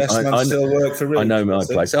does that desk man still work for real? I know my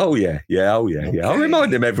place. Oh yeah. Okay. I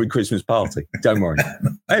remind them every Christmas party. Don't worry,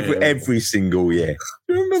 every single year.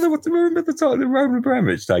 Remember the time the Roman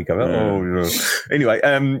Abramovich takeover? Yeah. Anyway,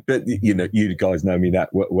 but you guys know me that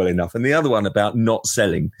well enough. And the other one about not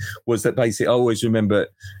selling was that basically I always remember.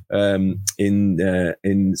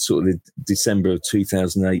 In sort of the December of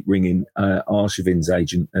 2008, ringing Arshavin's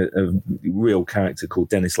agent, a real character called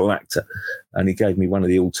Dennis Lacter, and he gave me one of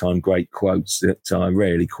the all-time great quotes that I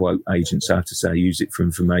rarely quote agents. I have to say I use it for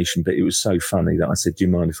information, but it was so funny that I said, "Do you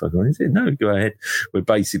mind if I go?" He said, "No, go ahead." But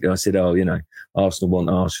basically, I said, Arsenal want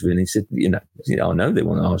Arshavin. He said, I know they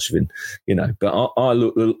want Arshavin, but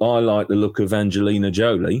I like the look of Angelina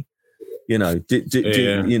Jolie. I'm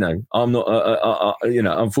not,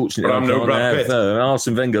 unfortunately, I'm no Brad Pitt.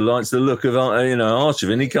 Arsene Wenger likes the look of,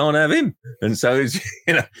 Arshavin. He can't have him. And so, it's,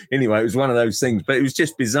 anyway, it was one of those things, but it was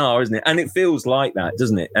just bizarre, isn't it? And it feels like that,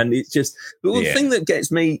 doesn't it? And it's just, the thing that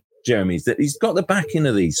gets me Jeremy, is that he's got the backing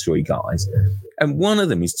of these three guys. And one of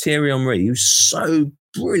them is Thierry Henry, who's so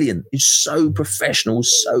brilliant, who's so professional,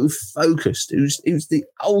 so focused, who's the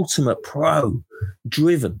ultimate pro,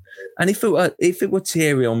 driven. And if it were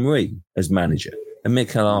Thierry Henry as manager and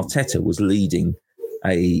Mikel Arteta was leading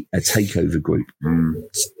a takeover group,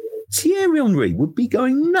 Thierry Henry would be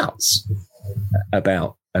going nuts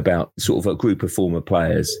about sort of a group of former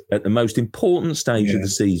players at the most important stage of the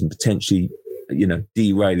season, potentially,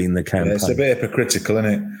 derailing the campaign. Yeah, it's a bit hypocritical,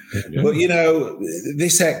 isn't it? Yeah. But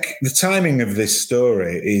the timing of this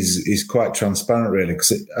story is quite transparent, really.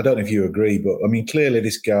 Because I don't know if you agree, but I mean, clearly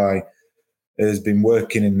this guy has been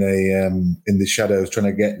working in the shadows, trying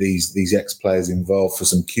to get these ex-players involved for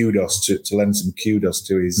some kudos to lend some kudos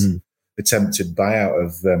to his attempted buyout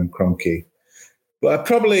of Kroenke. But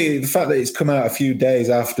probably the fact that it's come out a few days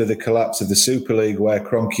after the collapse of the Super League, where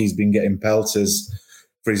Kroenke's been getting pelters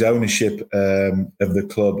for his ownership of the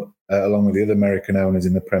club, along with the other American owners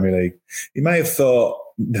in the Premier League. He may have thought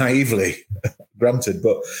naively, granted,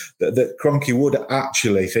 but that Kroenke would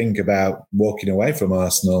actually think about walking away from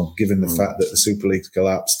Arsenal, given the fact that the Super League's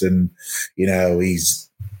collapsed and,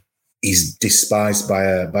 he's despised by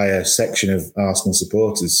a section of Arsenal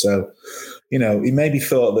supporters. So, he maybe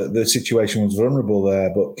thought that the situation was vulnerable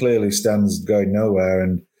there, but clearly Stan's going nowhere.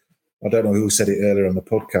 And I don't know who said it earlier on the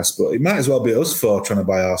podcast, but it might as well be us four trying to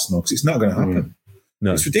buy Arsenal, because it's not going to happen.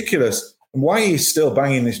 No. It's ridiculous. And why he's still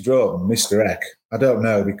banging this drum, Mr. Eck, I don't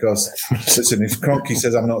know, because listen, if Kroenke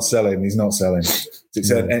says I'm not selling, he's not selling.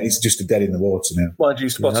 It's just a dead in the water now. Why do you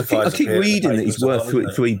Spotify? I keep reading that he's worth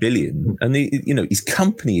 $3 billion, and his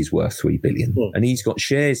company is worth $3 billion, and he's got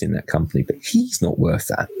shares in that company, but he's not worth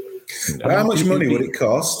that. How much money would it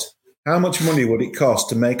cost? How much money would it cost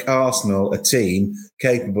to make Arsenal a team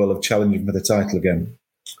capable of challenging for the title again?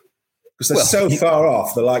 Because they're so far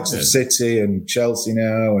off the likes of City and Chelsea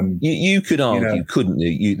now. And you could argue, couldn't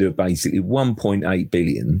you? They're basically 1.8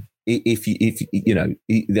 billion. If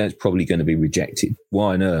that's probably going to be rejected.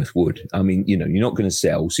 Why on earth would? I mean, you're not going to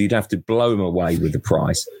sell, so you'd have to blow them away with the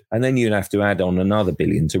price, and then you'd have to add on another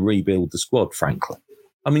billion to rebuild the squad. Frankly,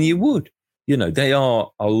 I mean, you would. They are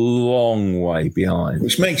a long way behind.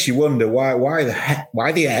 Which makes you wonder why the heck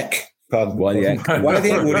would he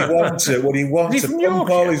want to pump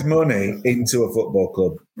all his money into a football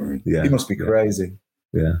club? Yeah. He must be crazy.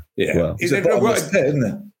 Yeah. Well, it's a bottomless pit, isn't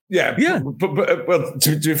it? Yeah. But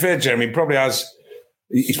to be fair, Jeremy,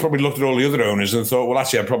 he's probably looked at all the other owners and thought, well,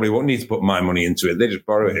 actually, I probably won't need to put my money into it. They just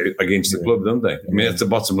borrow it against the club, don't they? I mean, that's the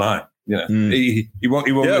bottom line. He won't.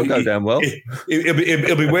 It'll go down well.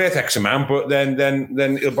 It'll be worth X amount, but then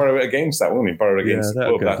he'll borrow it against that, won't he? Borrow it against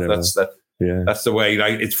the club. That's the way.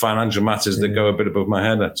 It's financial matters that go a bit above my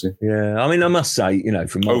head, actually. Yeah, I mean, I must say,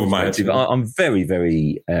 from my perspective, I'm very,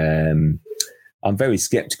 very, I'm very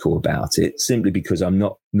sceptical about it, simply because I'm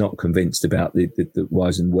not convinced about the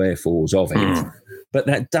whys and wherefores of it. But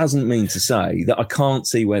that doesn't mean to say that I can't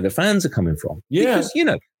see where the fans are coming from. Yeah.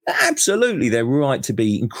 Because, absolutely, they're right to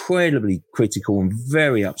be incredibly critical and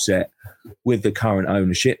very upset with the current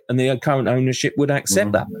ownership, and the current ownership would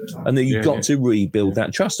accept that. And that you've got to rebuild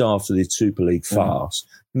that trust after the Super League farce.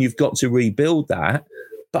 And you've got to rebuild that.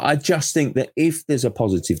 But I just think that if there's a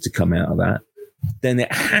positive to come out of that, then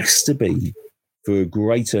it has to be for a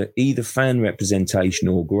greater either fan representation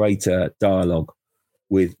or greater dialogue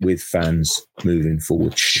with fans moving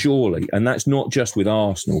forward, surely. And that's not just with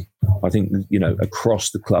Arsenal. I think, across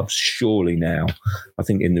the clubs, surely now. I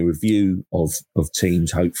think in the review of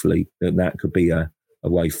teams, hopefully, that could be a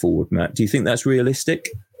way forward, Matt. Do you think that's realistic?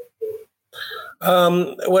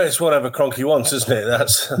 Well, it's whatever Kroenke wants, isn't it?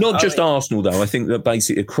 That's not just Arsenal, though. I think that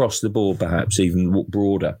basically across the board, perhaps even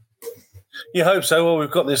broader. You hope so. Well, we've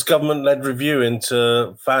got this government-led review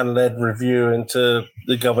into fan-led review into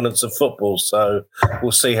the governance of football, so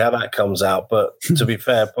we'll see how that comes out. But to be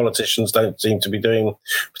fair, politicians don't seem to be doing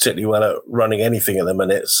particularly well at running anything at the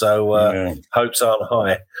minute, so hopes aren't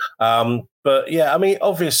high. But yeah, I mean,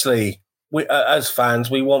 obviously, we as fans,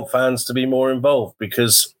 we want fans to be more involved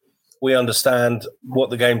because we understand what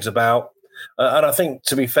the game's about. And I think,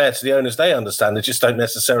 to be fair to the owners, they understand. They just don't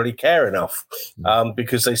necessarily care enough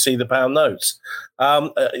because they see the pound notes.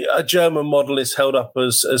 A German model is held up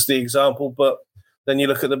as the example, but then you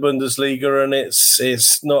look at the Bundesliga and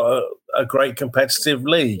it's not a great competitive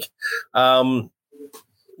league. We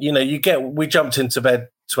jumped into bed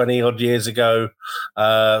 20 odd years ago,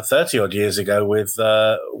 30 odd years ago with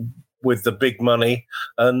with the big money,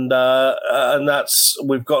 and that's,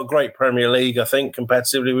 we've got a great Premier League. I think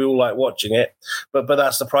competitively we all like watching it, but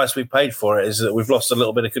that's the price we paid for it, is that we've lost a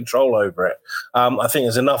little bit of control over it. I think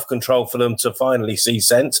there's enough control for them to finally see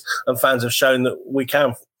sense, and fans have shown that we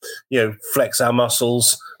can, flex our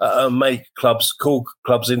muscles and make call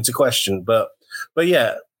clubs into question. But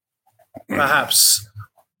yeah, perhaps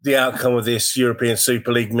the outcome of this European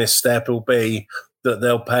Super League misstep will be that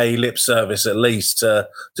they'll pay lip service at least to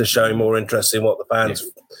showing more interest in what the fans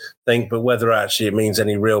think, but whether actually it means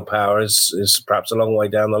any real power is perhaps a long way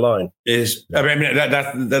down the line. That's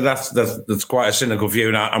quite a cynical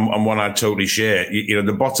view, and one I totally share.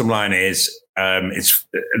 The bottom line is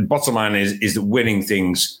that winning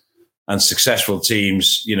things and successful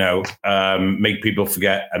teams, make people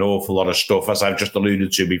forget an awful lot of stuff, as I've just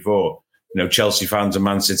alluded to before. Chelsea fans and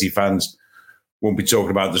Man City fans won't be talking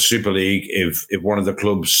about the Super League if one of the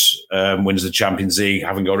clubs wins the Champions League,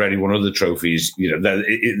 having already won other trophies.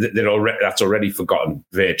 That's already forgotten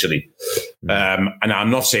virtually. And I'm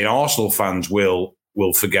not saying Arsenal fans will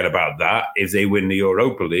forget about that if they win the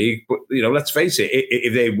Europa League. But let's face it,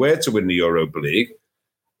 if they were to win the Europa League,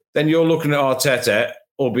 then you're looking at Arteta,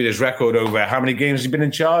 albeit his record over how many games has he been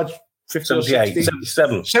in charge? 50 or 60?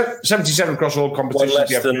 77. 77 across all competitions. One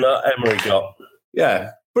less than Emery got.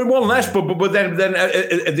 Yeah. But one less, but then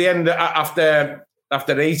at the end, after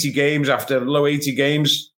 80 games, after low 80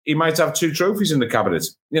 games, he might have 2 trophies in the cabinet,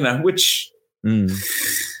 which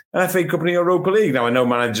FA Cup and Europa League. Now, I know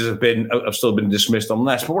managers have still been dismissed on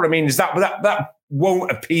less, but what I mean is that won't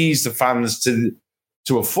appease the fans to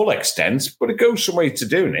a full extent, but it goes some way to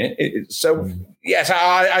doing it. Yes,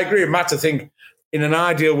 I agree with Matt. I think in an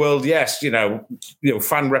ideal world, yes,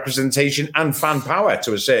 fan representation and fan power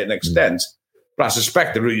to a certain extent. But I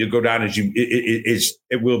suspect the route you go down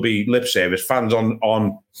it will be lip service, fans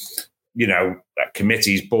on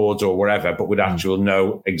committees, boards, or whatever, but with actual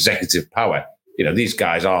no executive power. These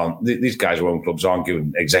guys who own clubs aren't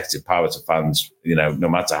giving executive power to fans. No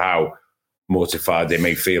matter how mortified they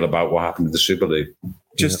may feel about what happened to the Super League.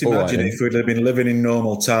 Just imagine if we'd have been living in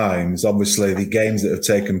normal times, obviously the games that have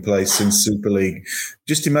taken place since Super League,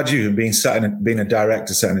 just imagine being a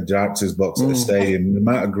director sat in a director's box at the stadium, the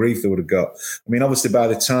amount of grief they would have got. I mean, obviously by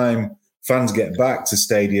the time fans get back to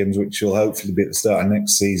stadiums, which will hopefully be at the start of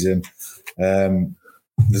next season,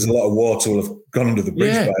 there's a lot of water will have gone under the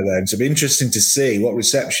bridge by then. So it'll be interesting to see what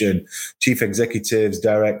reception chief executives,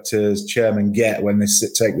 directors, chairmen get when they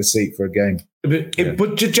take the seat for a game.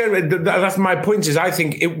 But generally, that's my point. Is I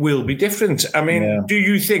think it will be different. I mean, do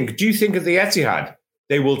you think at the Etihad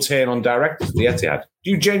they will turn on directors at the Etihad?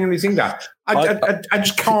 Do you genuinely think that? I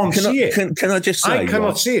just can't see it. Can I just say? I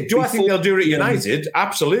cannot see it. I think they'll do it at United?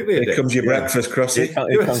 Absolutely. Here comes your breakfast, Crossy.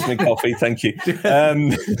 Here comes my coffee. Thank you. Do I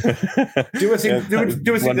think they'll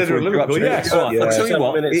do a Liverpool? Yes. I'll tell you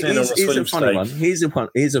what. Here's a funny one.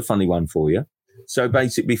 Here's a funny one for you. So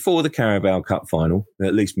basically, before the Carabao Cup final,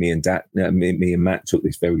 at least me and Matt took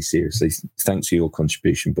this very seriously. Thanks for your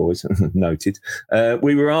contribution, boys. Noted.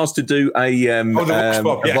 We were asked to do a Vox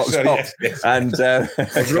Pop. Yes. And I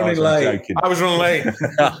was running late. I was running late.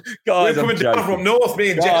 Guys, we're coming down from North.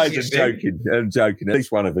 Me and Jesse. I'm joking. At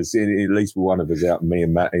least one of us out. Me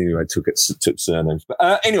and Matt anyway took surnames.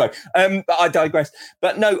 But anyway, I digress.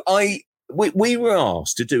 But no, we were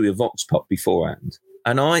asked to do a Vox Pop beforehand.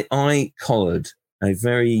 And I collared a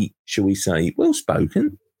very, shall we say,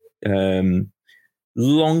 well-spoken,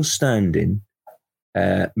 long-standing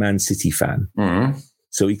Man City fan. Mm-hmm.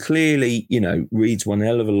 So he clearly, reads one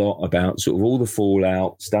hell of a lot about sort of all the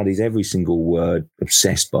fallout, studies every single word,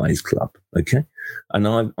 obsessed by his club. Okay. And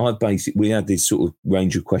I basically, we had this sort of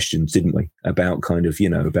range of questions, didn't we? About kind of,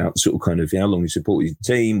 about sort of kind of how long you supported your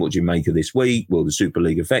team, what do you make of this week? Will the Super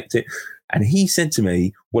League affect it? And he said to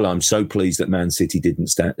me, well, I'm so pleased that Man City didn't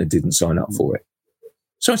sign up for it.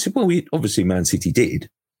 So I said, well, obviously Man City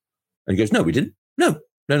did. And he goes, no, we didn't. No.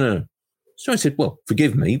 So I said, well,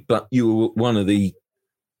 forgive me, but you were one of the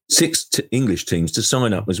 6 English teams to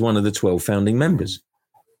sign up as one of the 12 founding members.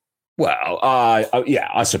 Well,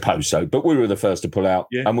 I suppose so. But we were the first to pull out,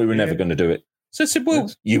 and we were never going to do it. So I said, well,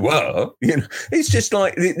 you were. It's just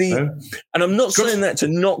like and I'm not saying that to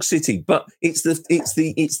knock City, but it's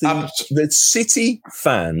the City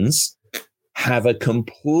fans have a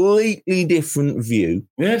completely different view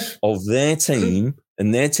of their team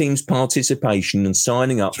and their team's participation and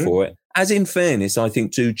signing up for it. As in fairness, I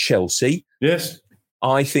think to Chelsea. Yes.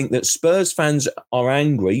 I think that Spurs fans are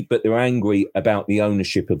angry, but they're angry about the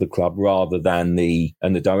ownership of the club and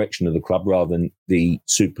the direction of the club rather than the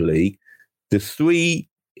Super League. The 3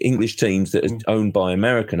 English teams that are owned by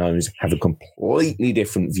American owners have a completely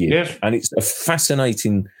different view. Yes. And it's a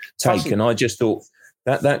fascinating take. And I just thought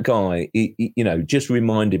that guy, he, just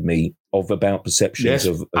reminded me about perceptions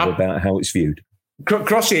of about how it's viewed.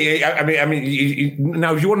 Crossy, I mean,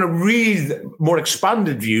 now if you want to read more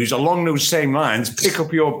expanded views along those same lines, pick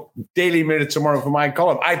up your Daily Mirror tomorrow for my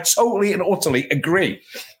column. I totally and utterly agree.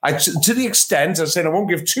 To the extent, I said I won't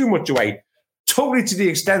give too much away. Totally to the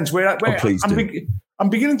extent where I'm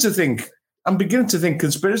beginning to think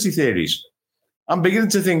conspiracy theories. I'm beginning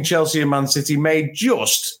to think Chelsea and Man City may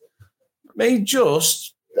just.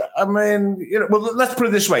 I mean, well, let's put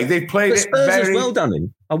it this way: they played it very well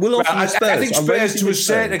done. I will offer Spurs. I think Spurs, to a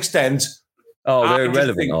certain extent, they're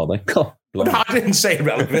irrelevant, are they? God, no, I didn't say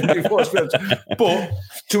irrelevant, but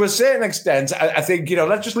to a certain extent, I think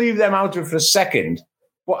let's just leave them out of it for a second.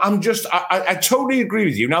 But I totally agree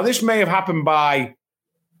with you. Now, this may have happened by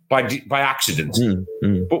accident,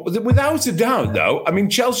 but without a doubt, though, I mean,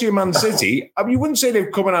 Chelsea and Man City, I mean, you wouldn't say they've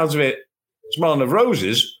come out of it smelling of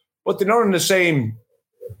roses, but they're not in the same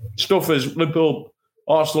stuff as Liverpool,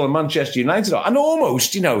 Arsenal, and Manchester United are. And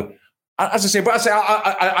almost, as I say, but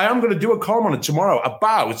I am going to do a column on it tomorrow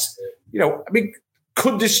about, I mean,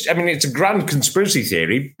 could this, I mean, it's a grand conspiracy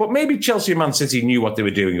theory, but maybe Chelsea and Man City knew what they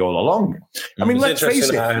were doing all along. I mean, let's face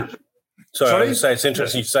it. Sorry, I was going to say, it's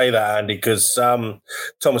interesting you say that, Andy, because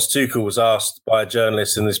Thomas Tuchel was asked by a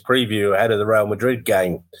journalist in this preview ahead of the Real Madrid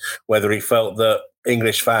game whether he felt that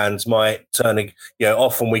English fans might turn,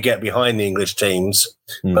 often we get behind the English teams,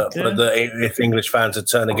 but if English fans had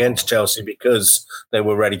turned against Chelsea because they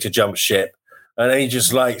were ready to jump ship. And he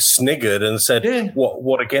just sniggered and said,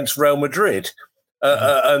 what against Real Madrid?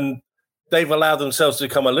 And they've allowed themselves to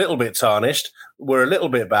become a little bit tarnished. We're a little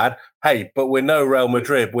bit bad. Hey, but we're no Real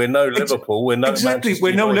Madrid. We're no Liverpool. We're no exactly.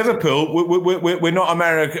 We're no Liverpool. We're not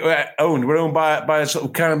America owned. We're owned by a sort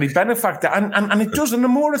of kindly benefactor. And it does. And the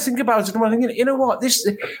more I think about it, the more I think, you know what?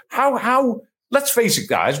 How? Let's face it,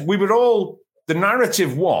 guys. We were all. The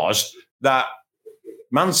narrative was that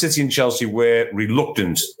Man City and Chelsea were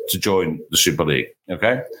reluctant to join the Super League.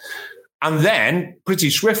 Okay, and then pretty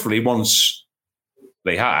swiftly, once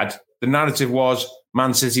they had, the narrative was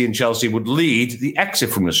Man City and Chelsea would lead the exit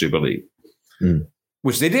from the Super League,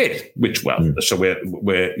 which they did. So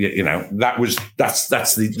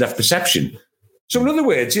that's the perception. So in other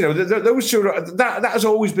words, those two that has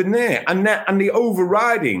always been there, and the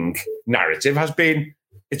overriding narrative has been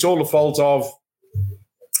it's all the fault of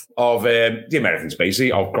the Americans,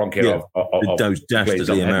 basically, of Kroenke, of those dashed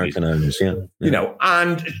the American owners,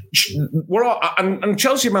 and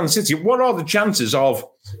Chelsea, Man City. What are the chances of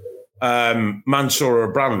Mansour or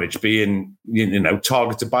Abramovich being,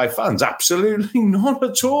 targeted by fans? Absolutely not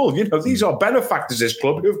at all. These are benefactors, this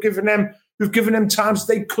club, who've given them times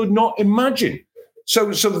they could not imagine.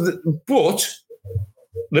 But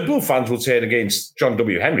Liverpool fans will turn against John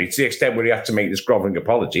W. Henry to the extent where he had to make this grovelling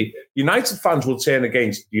apology. United fans will turn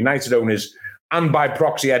against United owners and by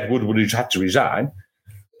proxy Ed Woodward, who's had to resign.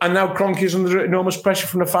 And now Kroenke is under enormous pressure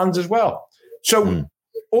from the fans as well. So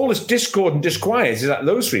all this discord and disquiet is at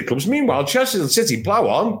those three clubs. Meanwhile, Chelsea and City plough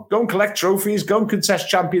on, go and collect trophies, go and contest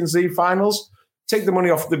Champions League finals, take the money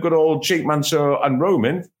off the good old Sheikh Mansour and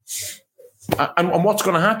Roman. And what's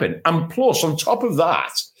going to happen? And plus, on top of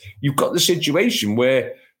that, you've got the situation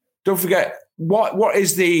where, don't forget, what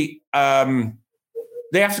is the...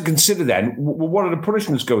 they have to consider then, what are the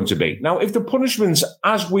punishments going to be? Now, if the punishments,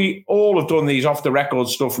 as we all have done these off-the-record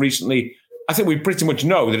stuff recently, I think we pretty much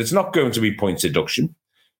know that it's not going to be points deduction.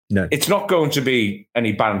 No. It's not going to be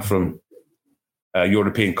any ban from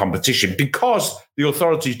European competition because the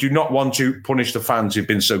authorities do not want to punish the fans who've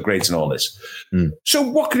been so great in all this. So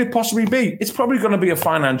what could it possibly be? It's probably going to be a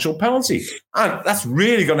financial penalty. And that's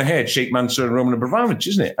really going to hurt Sheikh Mansour and Roman Abramovich,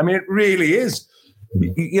 isn't it? I mean, it really is.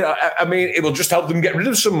 It will just help them get rid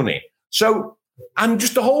of some money. So, and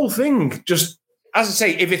just the whole thing, just as I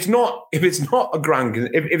say, if it's not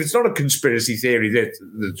a conspiracy theory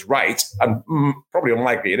that's right, and probably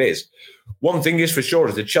unlikely it is, one thing is for sure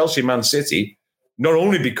is that Chelsea, Man City, not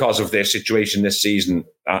only because of their situation this season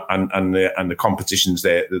and the competitions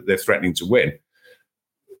they're threatening to win,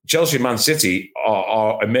 Chelsea and Man City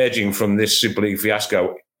are emerging from this Super League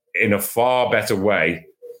fiasco in a far better way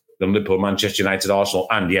than Liverpool, Manchester United, Arsenal,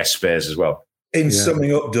 and yes, Spurs as well. In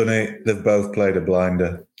summing up, Dunny, they've both played a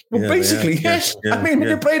blinder. Well, basically, yes. Yeah. I mean,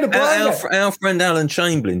 they played a blinder. Our friend Alan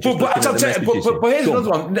Chamberlain. But here's another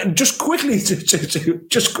one. Just quickly to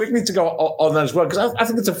go on that as well, because I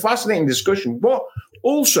think it's a fascinating discussion. But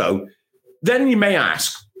also, then you may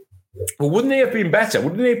ask, well, wouldn't they have been better?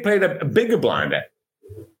 Wouldn't they have played a bigger blinder?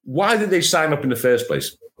 Why did they sign up in the first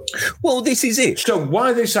place? Well, this is it. So why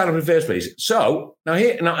did they sign up in the first place? So now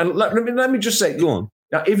let me just say, go on.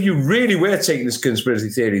 Now, if you really were taking this conspiracy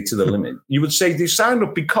theory to the limit, you would say they signed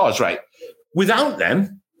up because, right, without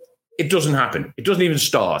them, it doesn't happen. It doesn't even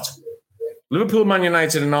start. Liverpool, Man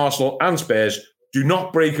United, and Arsenal and Spurs do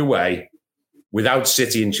not break away without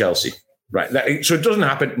City and Chelsea. Right. So it doesn't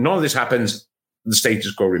happen. None of this happens. The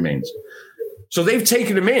status quo remains. So they've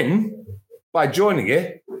taken them in by joining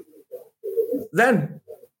it, then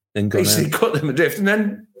basically cut them adrift, and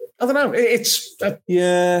then I don't know. It's got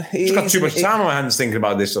too much time on my hands thinking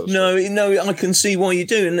about this. Sort of no, I can see why you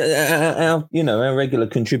do. And our regular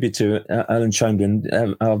contributor, Alan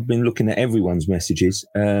Chamberlain, I've been looking at everyone's messages,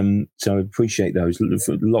 so I appreciate those.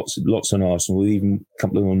 Lots on Arsenal, even a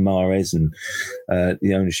couple on Mahrez and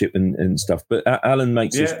the ownership and stuff. But Alan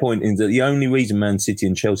makes this point in that the only reason Man City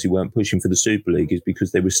and Chelsea weren't pushing for the Super League is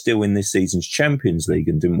because they were still in this season's Champions League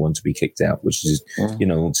and didn't want to be kicked out, which is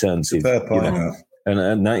alternative. Fair point.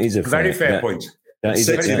 And that is a very fair point.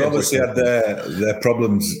 City have obviously had their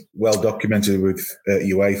problems well documented with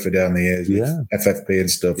UEFA down the years, with FFP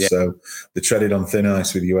and stuff. Yeah. So they treaded on thin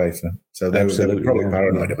ice with UEFA. So they were probably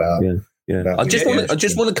paranoid about. Yeah. I just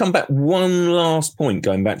want to come back one last point,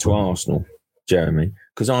 going back to Arsenal, Jeremy,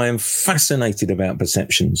 because I am fascinated about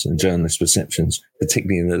perceptions and journalist perceptions,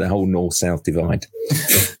 particularly in the whole North-South divide.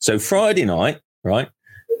 So Friday night, right?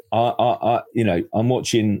 I'm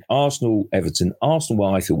watching Arsenal-Everton. Arsenal,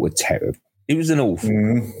 I thought, were terrible. It was an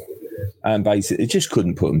awful. And basically, it just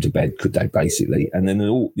couldn't put them to bed, could they, basically? And then,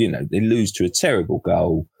 they lose to a terrible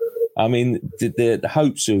goal. I mean, the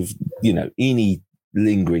hopes of, any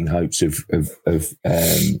lingering hopes of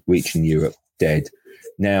reaching Europe, dead.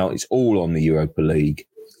 Now it's all on the Europa League.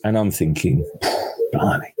 And I'm thinking,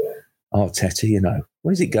 blimey, Arteta,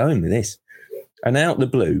 where's it going with this? And out the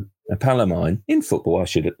blue, a pal of mine in football, I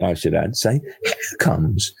should add, saying, how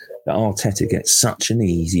comes that Arteta gets such an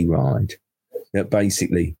easy ride? That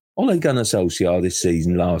basically, Ole Gunnar Solskjaer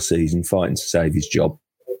last season, fighting to save his job.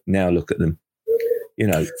 Now look at them.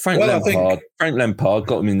 Frank Lampard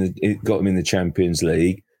got him in the Champions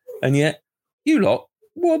League, and yet you lot,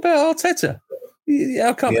 what about Arteta?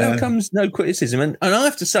 How comes no criticism? And I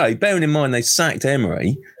have to say, bearing in mind they sacked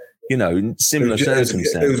Emery, in similar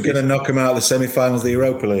circumstances. Who's going to knock him out of the semi-finals of the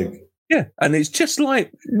Europa League? Yeah, and it's just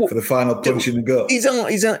like for the final punch in the gut. Is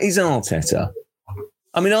Arteta?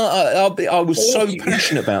 I mean, I was so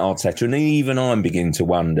passionate about Arteta, and even I'm beginning to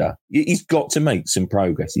wonder. He's got to make some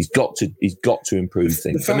progress. He's got to improve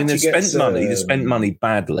things. I mean, they spent money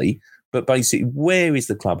badly, but basically, where is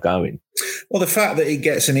the club going? Well, the fact that he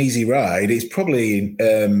gets an easy ride is probably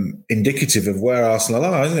indicative of where Arsenal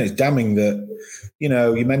are, isn't it? It's damning that,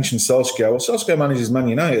 you mentioned Solskjaer. Well, Solskjaer manages Man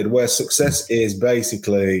United, where success is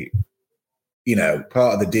basically,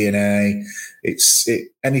 part of the DNA.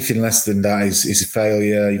 Anything less than that is a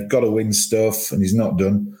failure. You've got to win stuff, and he's not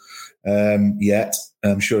done yet.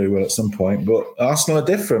 I'm sure he will at some point. But Arsenal are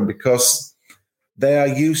different because they are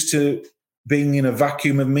used to being in a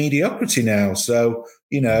vacuum of mediocrity now. So,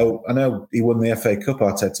 I know he won the FA Cup,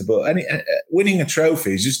 Arteta, but winning a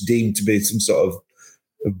trophy is just deemed to be some sort of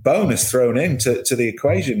a bonus thrown into the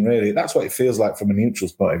equation, really. That's what it feels like from a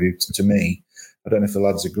neutral's point of view to me. I don't know if the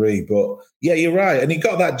lads agree, but yeah, you're right. And he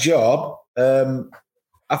got that job.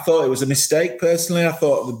 I thought it was a mistake, personally. I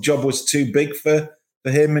thought the job was too big for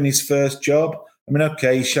him in his first job. I mean,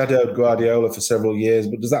 okay, he shadowed Guardiola for several years,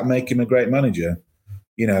 but does that make him a great manager?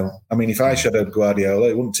 If I shadowed Guardiola,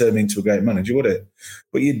 it wouldn't turn me into a great manager, would it?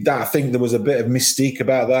 But I think there was a bit of mystique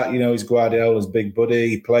about that. He's Guardiola's big buddy.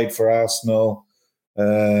 He played for Arsenal.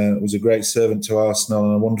 Was a great servant to Arsenal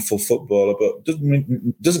and a wonderful footballer, but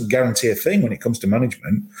doesn't guarantee a thing when it comes to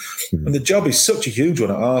management. Mm. And the job is such a huge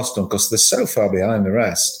one at Arsenal because they're so far behind the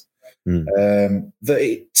rest that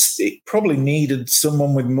it probably needed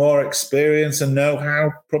someone with more experience and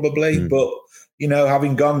know-how, probably. But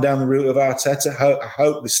having gone down the route of Arteta, I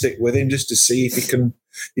hope they stick with him just to see if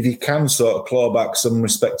he can sort of claw back some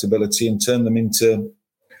respectability and turn them into,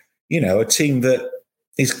 a team that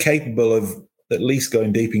is capable of at least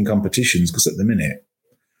going deep in competitions, because at the minute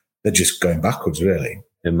they're just going backwards, really.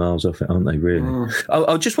 They're miles off it, aren't they, really?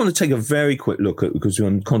 I just want to take a very quick look at, because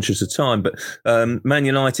I'm conscious of time, but Man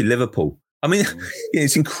United, Liverpool. I mean,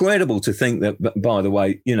 it's incredible to think that, by the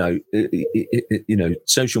way,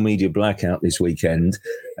 social media blackout this weekend,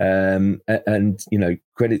 and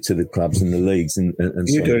credit to the clubs and the leagues and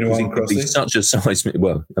you're so doing one, it could be such a seismic.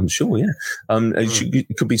 Well, I'm sure, yeah.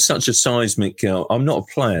 It could be such a seismic. I'm not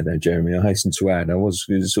a player though, Jeremy. I hasten to add, I was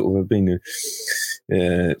sort of been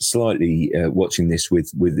slightly watching this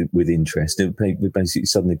with interest. Basically,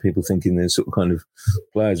 suddenly people thinking they're sort of kind of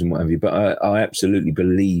players and what have you. But I absolutely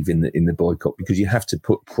believe in the boycott, because you have to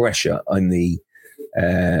put pressure on the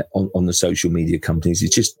social media companies.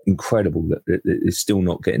 It's just incredible that it's still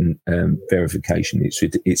not getting verification.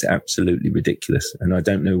 It's absolutely ridiculous, and I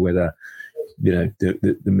don't know whether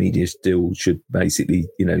the media still should basically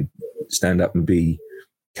stand up and be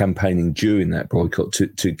campaigning during that boycott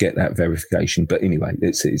to get that verification. But anyway,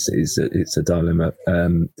 it's a dilemma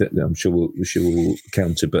that I'm sure we'll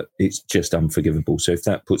counter, but it's just unforgivable. So if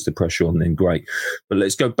that puts the pressure on, then great. But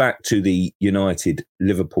let's go back to the United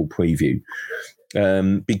Liverpool preview.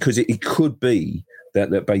 Because it could be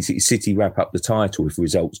that basically City wrap up the title if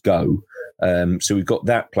results go. So we've got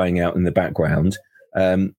that playing out in the background.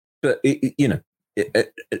 But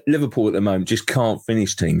Liverpool at the moment just can't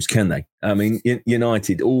finish teams, can they? I mean,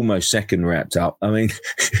 United almost second wrapped up. I mean,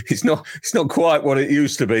 it's not quite what it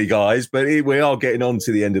used to be, guys. But we are getting on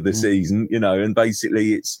to the end of the season, and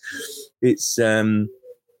basically it's.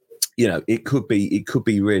 It could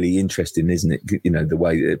be really interesting, isn't it? The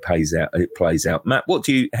way that it plays out. Matt,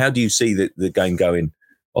 how do you see the game going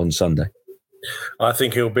on Sunday? I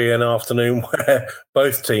think it'll be an afternoon where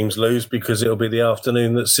both teams lose, because it'll be the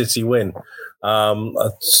afternoon that City win.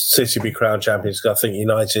 City will be crowned champions. I think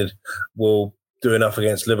United will do enough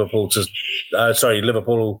against Liverpool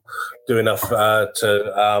Liverpool will do enough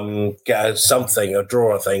to get a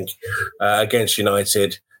draw, I think, against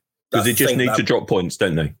United. Because they just need to drop points,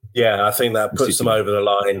 don't they? Yeah, I think that puts them over the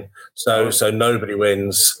line. So nobody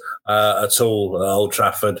wins at all at Old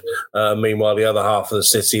Trafford. Meanwhile, the other half of the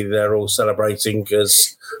city, they're all celebrating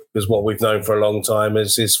because what we've known for a long time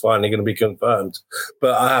is finally going to be confirmed.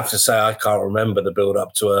 But I have to say, I can't remember the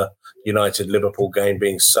build-up to a United-Liverpool game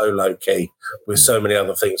being so low-key, with so many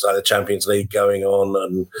other things like the Champions League going on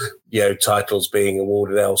and titles being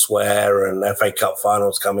awarded elsewhere and FA Cup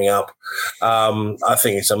finals coming up. I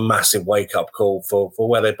think it's a massive wake-up call for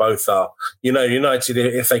where they both are. United,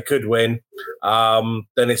 if they could win,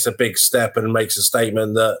 then it's a big step and makes a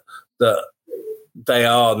statement that they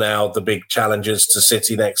are now the big challengers to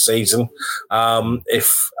City next season.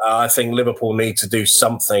 If I think Liverpool need to do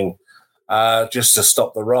something just to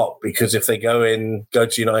stop the rot, because if they go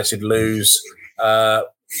to United, lose,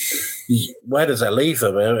 where does that leave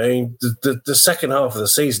them? I mean, the second half of the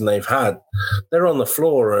season they're on the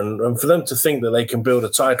floor, and for them to think that they can build a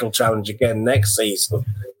title challenge again next season,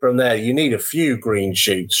 from there, you need a few green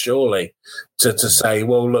shoots, surely, to say,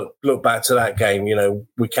 well, look back to that game,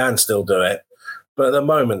 we can still do it. But at the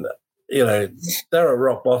moment, they're at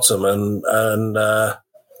rock bottom, and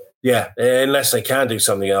unless they can do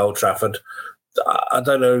something at Old Trafford, I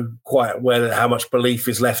don't know quite how much belief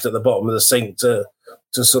is left at the bottom of the sink to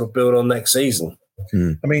sort of build on next season.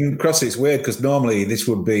 I mean, Cross, it's weird because normally this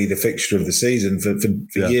would be the fixture of the season for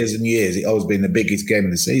years and years. It's always been the biggest game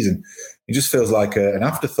of the season. It just feels like an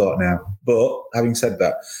afterthought now. But having said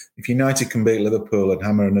that, if United can beat Liverpool and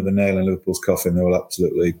hammer another nail in Liverpool's coffin, they'll love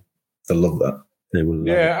that. They will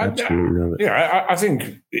absolutely love it. Yeah, I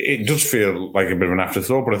think it does feel like a bit of an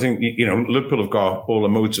afterthought, but I think Liverpool have got all the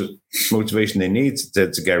motivation they need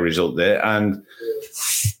to get a result there, and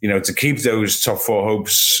to keep those top four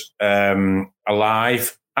hopes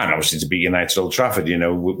alive, and obviously to beat United Old Trafford,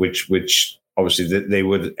 which obviously they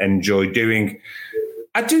would enjoy doing.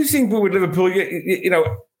 I do think with Liverpool,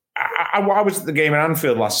 I was at the game in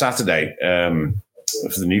Anfield last Saturday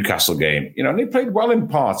for the Newcastle game. They played well in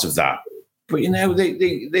parts of that. But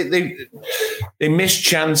they miss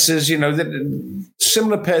chances.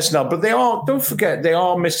 Similar personnel, but don't forget they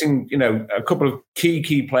are missing. A couple of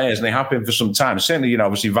key players, and they have been for some time. Certainly,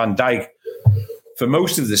 obviously Van Dijk for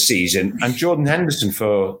most of the season, and Jordan Henderson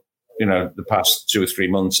for the past 2 or 3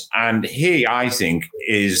 months. And he, I think,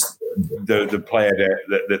 is the player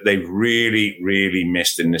that they've really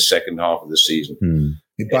missed in the second half of the season.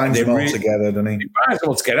 He binds them all together, doesn't he? He binds them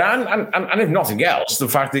all together. And if nothing else, the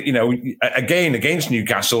fact that, again, against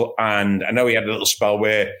Newcastle, and I know he had a little spell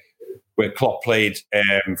where Klopp played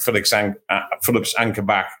Phillips anchor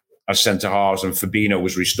back as centre-halves and Fabinho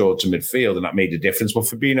was restored to midfield, and that made a difference. But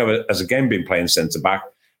Fabinho has again been playing centre-back.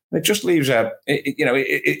 It just leaves it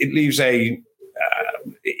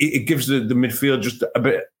gives the midfield just a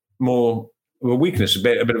bit more of a weakness, a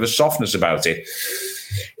bit of a softness about it.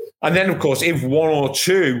 And then, of course, if one or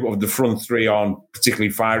two of the front three aren't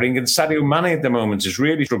particularly firing, and Sadio Mane at the moment is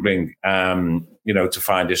really struggling, to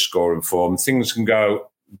find his scoring form, things can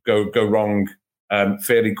go wrong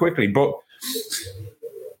fairly quickly. But,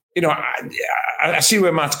 you know, I see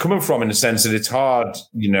where Matt's coming from in the sense that it's hard,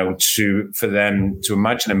 you know, for them to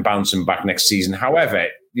imagine them bouncing back next season. However,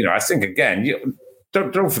 you know, I think, again,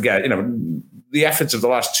 don't forget, you know, the efforts of the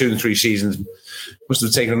last 2 and 3 seasons must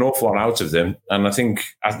have taken an awful lot out of them. And I think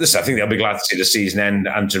they'll be glad to see the season end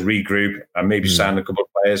and to regroup and maybe sign a couple of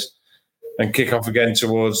players and kick off again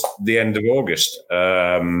towards the end of August.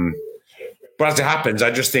 But as it happens,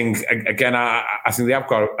 I just think, again, I think they have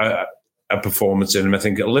got a performance in them. I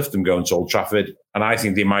think it'll lift them going to Old Trafford. And I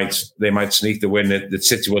think they might sneak the win that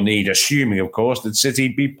City will need, assuming, of course, that City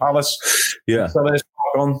beat Palace. Yeah. So there's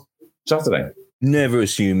on Saturday. Never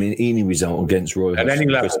assuming any result against Roy at any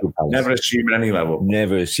level. Never assume at any level.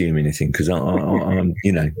 Never assume anything, because I'm,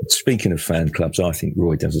 you know, speaking of fan clubs, I think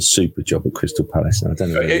Roy does a super job at Crystal Palace. And I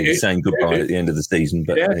don't know if he's saying goodbye at the end of the season,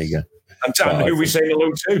 but there you go. And tell me who we say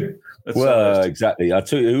hello to. Exactly. I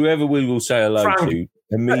tell you, whoever we will say hello to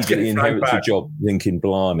immediately inherits a job thinking,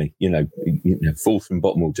 blimey, you know, fourth and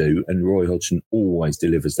bottom will do. And Roy Hodgson always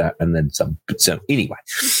delivers that and then some. So anyway,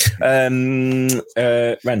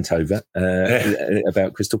 rant over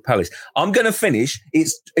about Crystal Palace. I'm going to finish.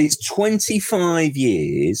 It's 25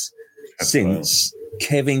 years since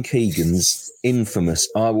Kevin Keegan's infamous,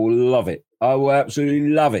 I will love it, I will absolutely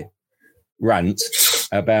love it, rant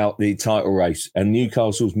about the title race and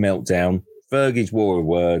Newcastle's meltdown, Fergie's war of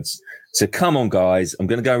words. So come on, guys. I'm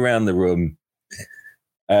going to go around the room.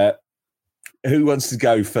 Who wants to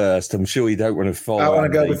go first? I'm sure you don't want to follow. I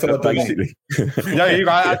want to go before basically. No,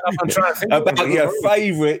 I'm trying to think about your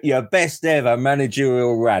favourite, your best ever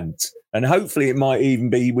managerial rant. And hopefully it might even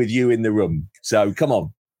be with you in the room. So come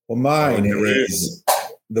on. Well, mine is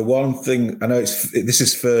the one thing. I know this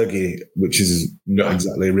is Fergie, which is not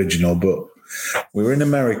exactly original, but we were in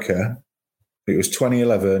America. It was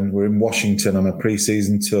 2011. We're in Washington on a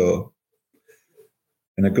pre-season tour.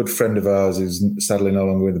 And a good friend of ours, who's sadly no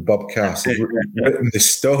longer with the Bob Cass, has written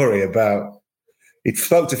this story about, he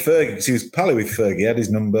spoke to Fergie because he was pally with Fergie. He had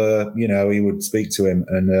his number, you know, he would speak to him.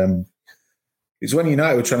 And it's when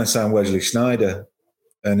United were trying to sign Wesley Sneijder.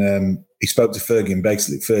 And he spoke to Fergie, and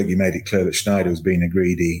basically Fergie made it clear that Sneijder was being a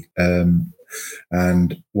greedy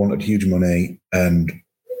and wanted huge money. And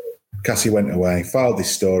Cassie went away, filed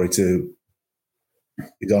this story to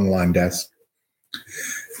his online desk.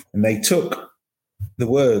 And they took the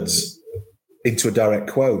words into a direct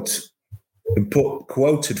quote and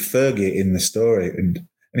quoted Fergie in the story. And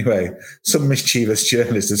anyway, some mischievous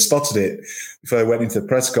journalist had spotted it before I went into the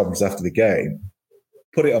press conference after the game,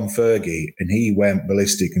 put it on Fergie, and he went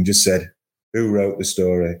ballistic and just said, "Who wrote the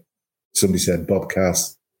story?" Somebody said, "Bob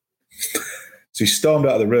Cass." So he stormed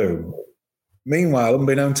out of the room. Meanwhile,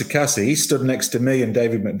 unbeknown to Cassie, he stood next to me and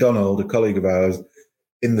David McDonald, a colleague of ours,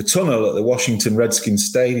 in the tunnel at the Washington Redskins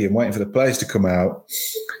Stadium, waiting for the players to come out.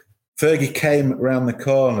 Fergie came around the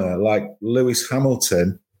corner like Lewis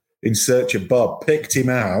Hamilton in search of Bob, picked him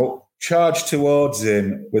out, charged towards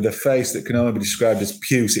him with a face that can only be described as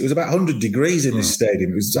puce. It was about 100 degrees in this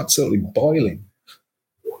stadium. It was absolutely boiling.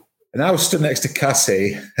 And I was stood next to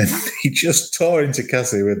Cassie, and he just tore into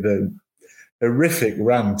Cassie with a horrific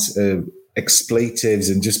rant of expletives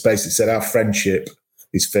and just basically said, "Our friendship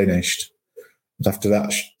is finished after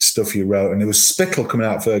that stuff you wrote." And there was spittle coming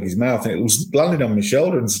out of Fergie's mouth, and it was landing on my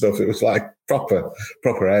shoulder and stuff. It was like proper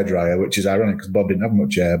hairdryer, which is ironic because Bob didn't have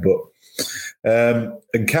much hair. But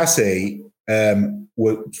and Cassie,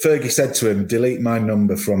 Fergie said to him, "Delete my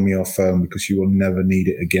number from your phone because you will never need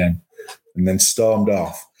it again," and then stormed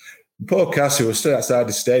off. And poor Cassie was stood outside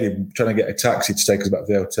the stadium trying to get a taxi to take us back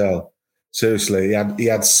to the hotel. Seriously, he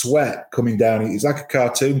had sweat coming down. He's like a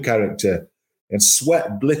cartoon character. And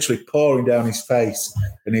sweat literally pouring down his face,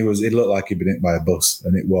 and it looked like he'd been hit by a bus,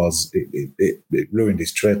 and it ruined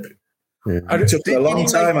his trip. Yeah. It took a long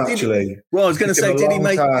time, actually. Well, I was going to say,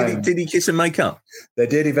 did he kiss and make up? They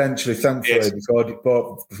did eventually, thankfully,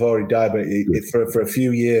 before he died. But for a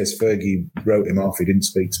few years, Fergie wrote him off. He didn't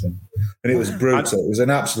speak to him, and it was brutal. It was an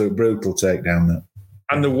absolute brutal takedown. That.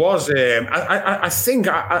 And there was, I think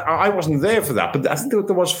I wasn't there for that, but I think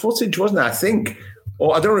there was footage, wasn't there? I think.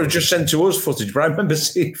 Or I don't know, it was just sent to us footage, but I remember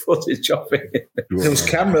seeing footage of it. There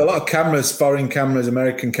was a lot of cameras, foreign cameras,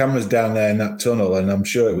 American cameras down there in that tunnel, and I'm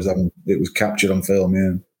sure it was captured on film.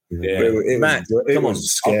 Yeah. Matt, it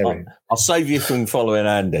was scary. I'll save you from following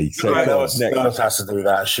Andy. So no one has to do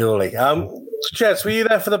that, surely. Jess, were you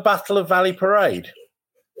there for the Battle of Valley Parade?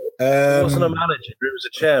 It wasn't a manager; it was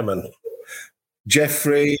a chairman.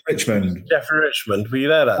 Jeffrey Richmond. Were you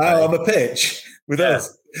there that day? On the pitch with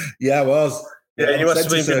us? Yeah, I was. Yeah, you must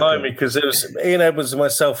have been behind me because it was Ian Edwards and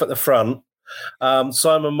myself at the front,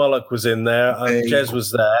 Simon Mullock was in there. Jez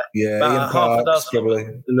was there. Yeah, Ian half a Parks, dozen probably.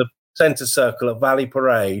 in the centre circle at Valley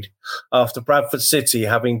Parade after Bradford City,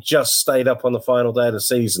 having just stayed up on the final day of the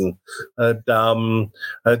season, had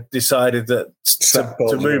decided that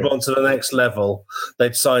to move on to the next level,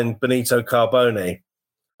 they'd signed Benito Carbone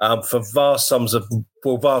for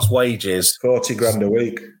vast wages. 40 grand a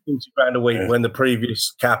week. 40 grand a week when the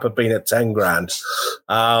previous cap had been at 10 grand.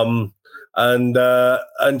 And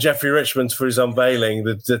Jeffrey Richmond, for his unveiling,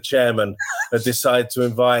 the chairman, had decided to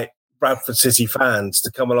invite Bradford City fans to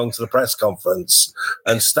come along to the press conference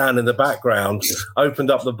and stand in the background, opened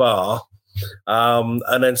up the bar,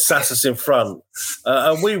 and then sat us in front.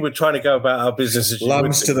 And we were trying to go about our business as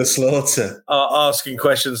lambs to the slaughter, asking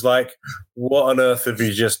questions like, "What on earth have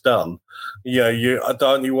you just done?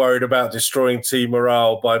 Aren't you worried about destroying team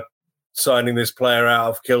morale by signing this player out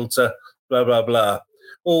of kilter? Blah blah blah."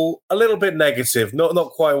 All a little bit negative, not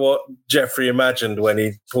quite what Jeffrey imagined when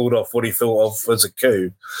he pulled off what he thought of as a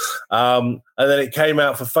coup. And then it came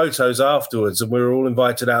out for photos afterwards, and we were all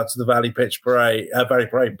invited out to the Valley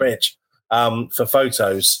Parade pitch for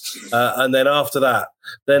photos. And then after that,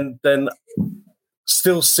 then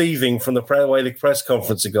still seething from the way the press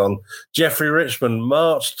conference had gone, Jeffrey Richmond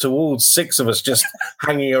marched towards 6 of us just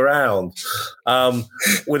hanging around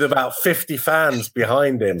with about 50 fans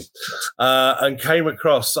behind him and came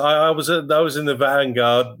across. I was in the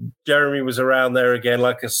vanguard. Jeremy was around there again,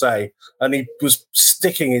 like I say, and he was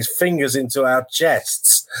sticking his fingers into our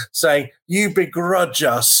chests saying, "You begrudge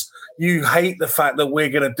us. You hate the fact that we're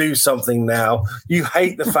going to do something now. You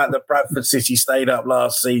hate the fact that Bradford City stayed up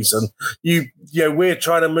last season. We're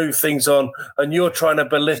trying to move things on, and you're trying to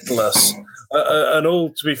belittle us." And all,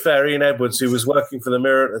 to be fair, Ian Edwards, who was working for the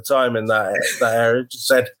Mirror at the time in that area, just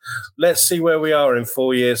said, "Let's see where we are in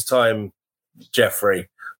 4 years' time, Jeffrey.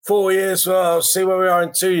 4 years, well, see where we are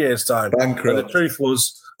in 2 years' time." Bankrupt. And the truth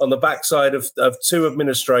was, on the backside of 2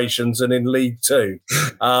 administrations and in League Two.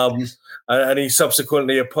 And he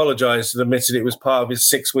subsequently apologised and admitted it was part of his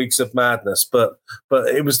 6 weeks of madness. But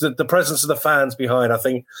it was the presence of the fans behind. I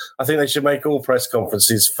think they should make all press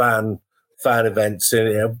conferences fan events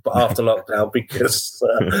after lockdown, because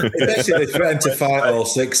they threatened to fight all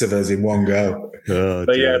 6 of us in one go.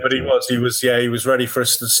 But he was ready for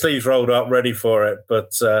us. The sleeves rolled up, ready for it.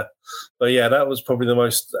 But yeah, that was probably the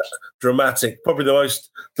most dramatic. Probably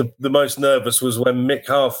the most nervous was when Mick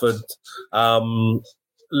Harford,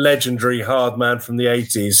 legendary hard man from the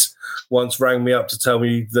 80s, once rang me up to tell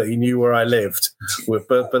me that he knew where I lived. But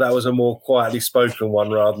that was a more quietly spoken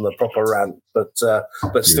one rather than a proper rant. But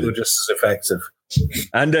still just as effective.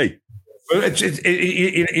 Andy. Well,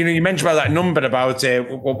 you mentioned about that number about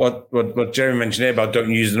what Jeremy mentioned here about don't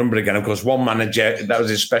use the number again. Of course, one manager, that was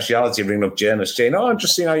his speciality, ringing up journalists saying, "Oh, I'm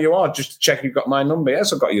just seeing how you are, just to check you've got my number."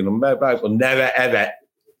 "Yes, I've got your number." Right, we'll never ever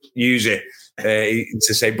use it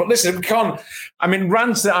to say. But listen, we can't. I mean,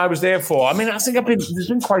 rants that I was there for. I mean, I think there's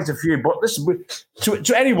been quite a few. But listen,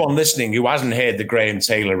 to anyone listening who hasn't heard the Graham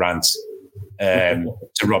Taylor rant to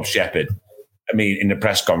Rob Shepherd, I mean, in the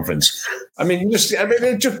press conference,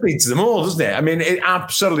 it just beats them all, doesn't it? I mean, it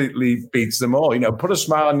absolutely beats them all. Put a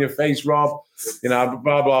smile on your face, Rob. Blah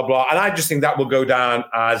blah blah. And I just think that will go down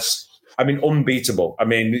as, unbeatable. I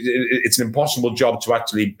mean, it's an impossible job to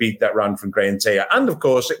actually beat that run from Graham Taylor. And of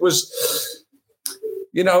course, it was,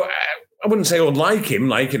 I wouldn't say unlike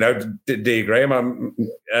him, D. Graham,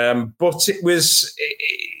 but it was.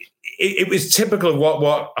 It was typical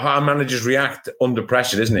of how managers react under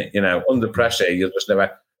pressure, isn't it? Under pressure, you'll just never.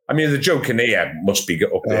 I mean, the Joe Kinnear must be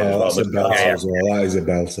up there as well. That is a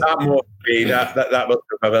belter.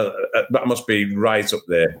 That must be right up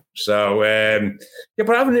there. So, but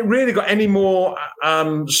I haven't really got any more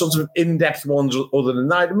sort of in-depth ones other than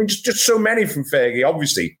that. I mean, just so many from Fergie,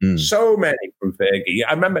 obviously. So many from Fergie.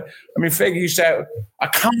 I remember, Fergie used to, I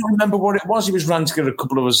can't remember what it was he was ranting at a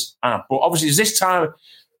couple of us at, but obviously it's this time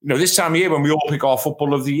of year when we all pick our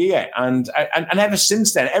football of the year. And ever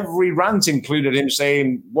since then, every rant included him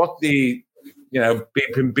saying, what the,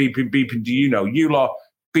 beeping, do you know? You lot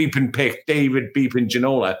beeping pick David beeping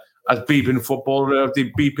Ginola as beeping footballer of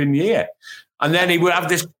the beeping year. And then he would have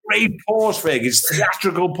this great pause, his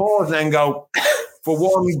theatrical pause, and then go, for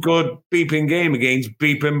one good beeping game against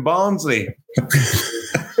beeping Barnsley.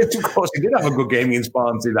 Of course, he did have a good game against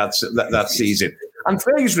Barnsley that season. And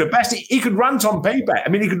Fergie's the best. He could rant on paper. I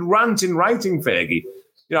mean, he could rant in writing, Fergie.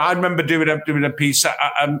 I remember doing a piece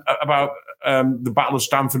about the Battle of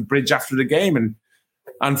Stamford Bridge after the game, and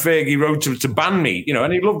Fergie wrote to ban me,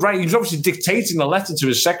 and he loved writing. He was obviously dictating a letter to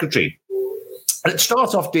his secretary. And it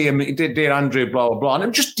starts off, dear Andrew, blah, blah, blah, and it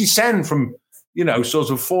would just descend from sort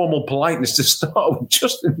of formal politeness to start with,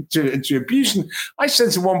 just into abuse. And I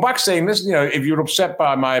sent him one back saying, listen, if you're upset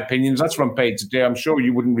by my opinions, that's what I'm paid to do. I'm sure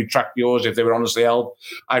you wouldn't retract yours if they were honestly held.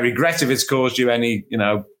 I regret if it's caused you any,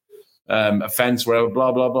 offence, whatever,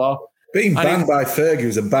 blah, blah, blah. Being banned by Fergie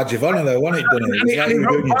was a badge of honour, though, wasn't it? It was like you were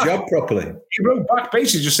doing your job properly. He wrote back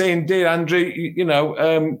basically just saying, dear Andrew,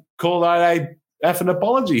 call that a effing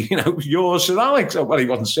apology, yours, Sir Alex. Well, he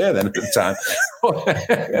wasn't Sir then at the time.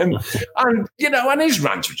 and his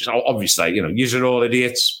rant, which is obviously, you're all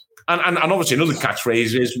idiots. And obviously another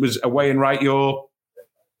catchphrase was away and write your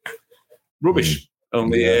rubbish.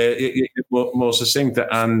 Only more succinct.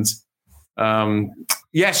 And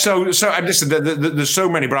so listen, there's so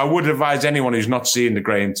many, but I would advise anyone who's not seeing the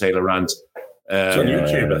Graham Taylor rant. It's on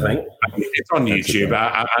YouTube, I think. It's on YouTube,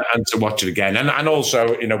 and to watch it again. And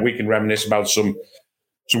also, we can reminisce about some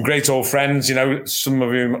great old friends, some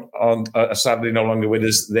of whom are sadly no longer with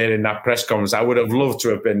us. They're in that press conference. I would have loved to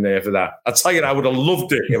have been there for that. I tell you, I would have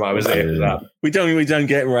loved it if I was there for that. We don't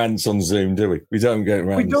get rants on Zoom, do we? We don't get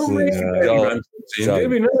rants. We don't really get rants on Zoom, do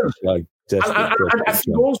we? No. And I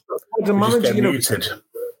think also the manager,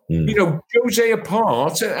 Jose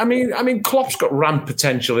apart. I mean, Klopp's got rant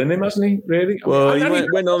potential in him, hasn't he? Really? Well, he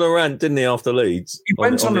went on a rant, didn't he, after Leeds? He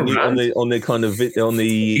went on a rant on the kind of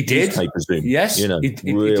newspaper Zoom. Yes,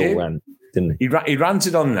 real rant, didn't he? He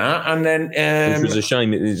ranted on that, and then which was a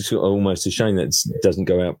shame. It's almost a shame that it doesn't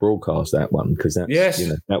go out broadcast, that one, because that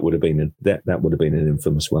would have been an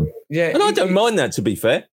infamous one. Yeah, and I don't mind that, to be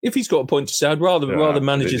fair. If he's got a point to say, I'd rather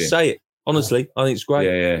managers say it. Honestly, I think it's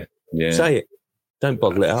great. Yeah. Say it. Don't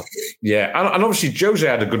boggle it up. Yeah, and obviously Jose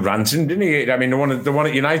had a good ranting, didn't he? I mean, the one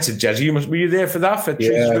at United, Jesse, were you there for that? For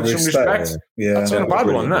treated with some respect? Yeah, that's not a bad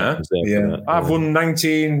one, that. Yeah, I've won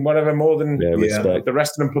 19, whatever, more than the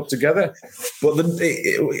rest of them put together. But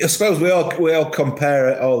I suppose we all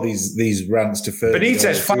compare all these rants to Fergie.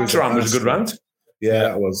 Benitez fact rant was a good rant. Yeah,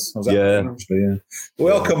 that was actually,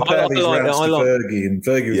 we all compare these rants to Fergie, and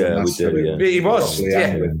Fergie was a master. He was,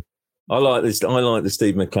 I like this. I like the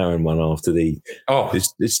Steve McLaren one after the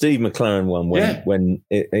Steve McLaren one when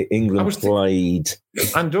England played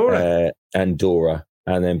Andorra,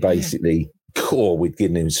 and then basically we'd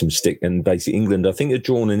given him some stick, and basically England, I think, had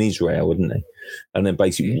drawn in Israel, wouldn't they? And then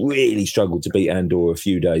basically really struggled to beat Andorra a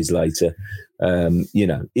few days later.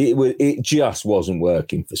 It just wasn't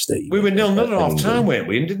working for Steve. We were 0-0 at half time, weren't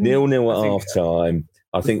we? 0-0 at half time.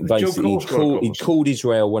 I think basically he called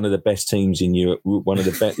Israel one of the best teams in Europe. One of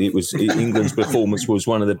the best. It was England's performance was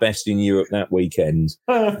one of the best in Europe that weekend,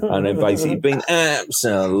 and then basically been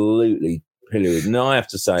absolutely pilloried. And I have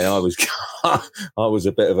to say, I was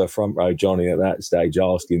a bit of a front row Johnny at that stage,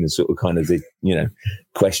 asking the sort of kind of the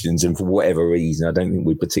questions, and for whatever reason, I don't think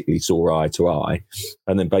we particularly saw eye to eye.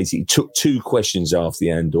 And then basically took two questions after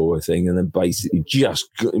the Andorra thing, and then basically just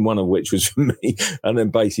one of which was for me, and then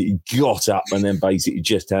basically got up and then basically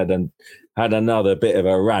just had another bit of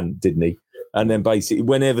a rant, didn't he? And then basically,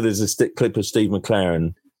 whenever there's a clip of Steve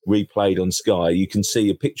McLaren replayed on Sky, you can see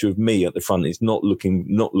a picture of me at the front. It's not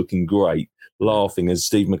looking great, laughing as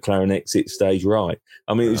Steve McLaren exits stage right.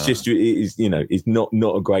 I mean, it's just it's not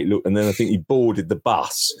a great look. And then I think he boarded the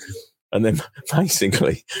bus, and then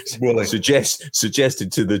basically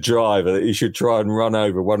suggested to the driver that he should try and run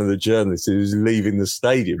over one of the journalists who was leaving the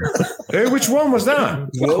stadium. Which one was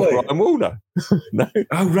that? Brian Warner. No.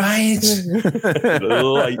 Oh, right.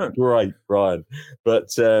 Late, great Brian. But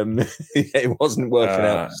it wasn't working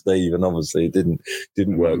out for Steve, and obviously it didn't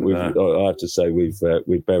work. I have to say we've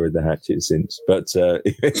buried the hatchet since. But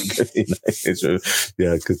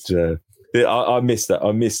I miss that.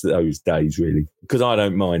 I miss those days, really, because I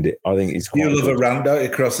don't mind it. I think it's quite. You love a rant, don't you,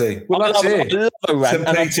 Crossy? Well, I love a rant,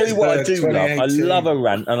 and I'll tell you what I do love. I love a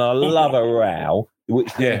rant, and I love a row,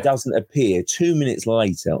 which doesn't appear 2 minutes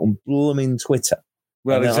later on blooming Twitter.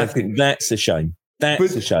 Well, exactly. I think that's a shame.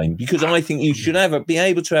 That's a shame, because I think you should be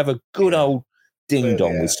able to have a good old ding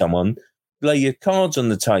dong with someone, lay your cards on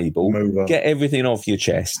the table, get everything off your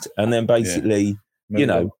chest, and then basically,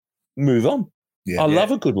 move on. Yeah, I love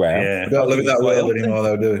a good row. Yeah. We don't live that way anymore,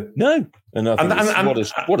 though, do we? No. And I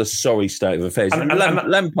think what a sorry state of affairs. And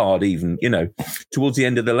Lampard, even, towards the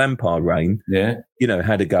end of the Lampard reign,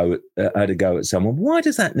 had a go at someone. Why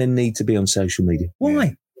does that then need to be on social media? Why?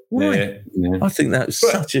 Yeah. Why? Yeah. I think that's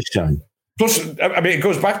such a shame. Plus, I mean, it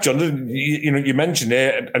goes back, John. You mentioned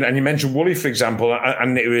it, and you mentioned Woolley, for example,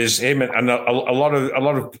 and it was him and a lot of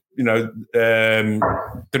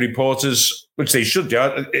the reporters, which they should do.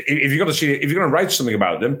 If you're going to write something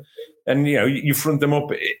about them, and you front them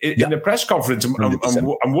up in the press conference, and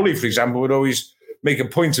Woolley, for example, would always make a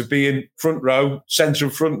point of being front row, centre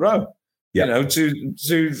of front row. You know,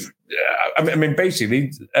 I mean,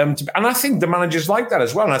 basically, and I think the managers like that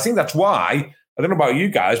as well. And I think that's why, I don't know about you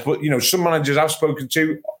guys, but, you know, some managers I've spoken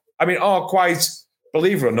to, I mean, are quite,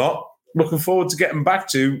 believe it or not, looking forward to getting back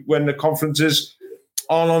to when the conferences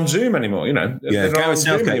aren't on Zoom anymore, you know. Yeah, Gareth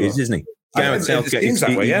Southgate is, isn't he? Gareth Southgate,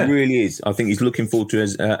 he really is. I think he's looking forward to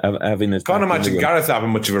having a. Can't imagine Gareth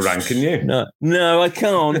having much of a rank, can you? No, I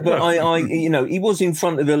can't. But I, you know, he was in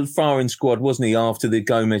front of the firing squad, wasn't he? After the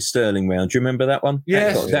Gomez Sterling round, do you remember that one?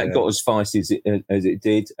 Yes, that got as feisty as it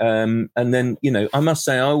did. And then, you know, I must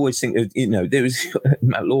say, I always think, you know, there was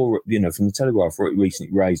Matt Law, you know, from the Telegraph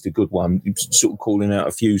recently raised a good one, sort of calling out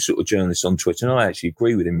a few sort of journalists on Twitter, and I actually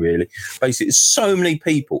agree with him. Really, basically, there's so many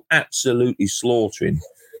people absolutely slaughtering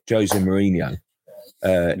Jose Mourinho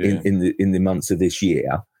in the months of this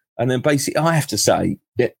year, and then basically I have to say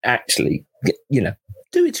that actually, you know,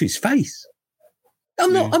 do it to his face.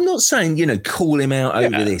 I'm not saying, you know, call him out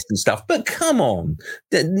over this and stuff, but come on,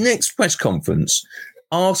 the next press conference,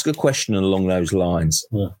 ask a question along those lines.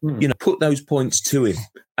 You know, put those points to him,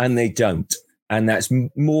 and they don't, and that's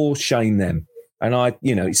more shame them. And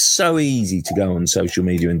you know, it's so easy to go on social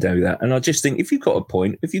media and do that. And I just think if you've got a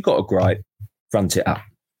point, if you've got a gripe, front it up.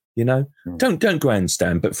 You know, don't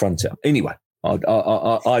grandstand, but front it up. Anyway,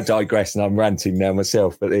 I digress, and I'm ranting now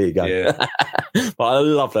myself. But there you go. Yeah. But I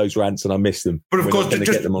love those rants, and I miss them. But of course,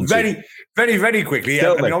 just very, very, very quickly.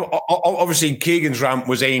 I mean, obviously, Keegan's rant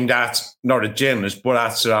was aimed at not a journalist, but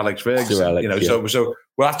at Sir Alex Ferguson. Sir Alex, you know, so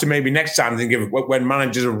we'll have to maybe next time think of when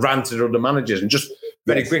managers have ranted at other managers, and just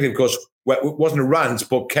very quickly, of course, it wasn't a rant,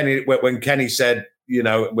 but when Kenny said, you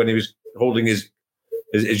know, when he was holding his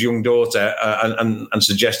young daughter and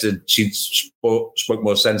suggested she spoke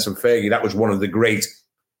more sense than Fergie. That was one of the great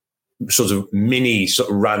sort of mini sort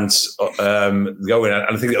of rants going on.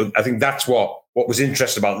 And I think that's what was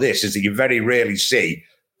interesting about this is that you very rarely see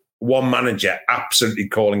one manager absolutely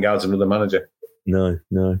calling out another manager. No.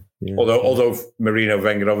 Yeah. Although Mourinho,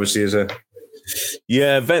 Wenger obviously is a.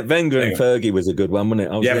 Yeah, Wenger and Fergie was a good one, wasn't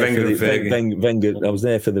it? Wenger and Fergie. Wenger, I was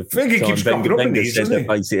there for the Fergie time. Keeps Wenger said that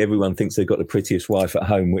basically everyone thinks they've got the prettiest wife at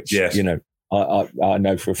home, which, you know, I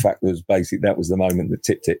know for a fact that was the moment that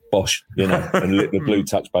tipped it, bosh, you know, and lit the blue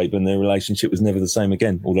touch paper, and their relationship was never the same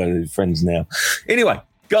again, although they're friends now. Anyway,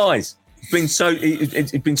 guys, it's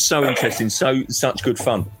been so interesting, such good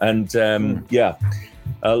fun. And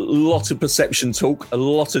a lot of perception talk, a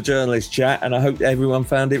lot of journalist chat, and I hope everyone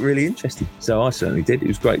found it really interesting. So I certainly did. It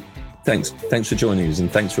was great. Thanks for joining us,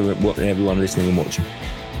 and thanks for everyone listening and watching.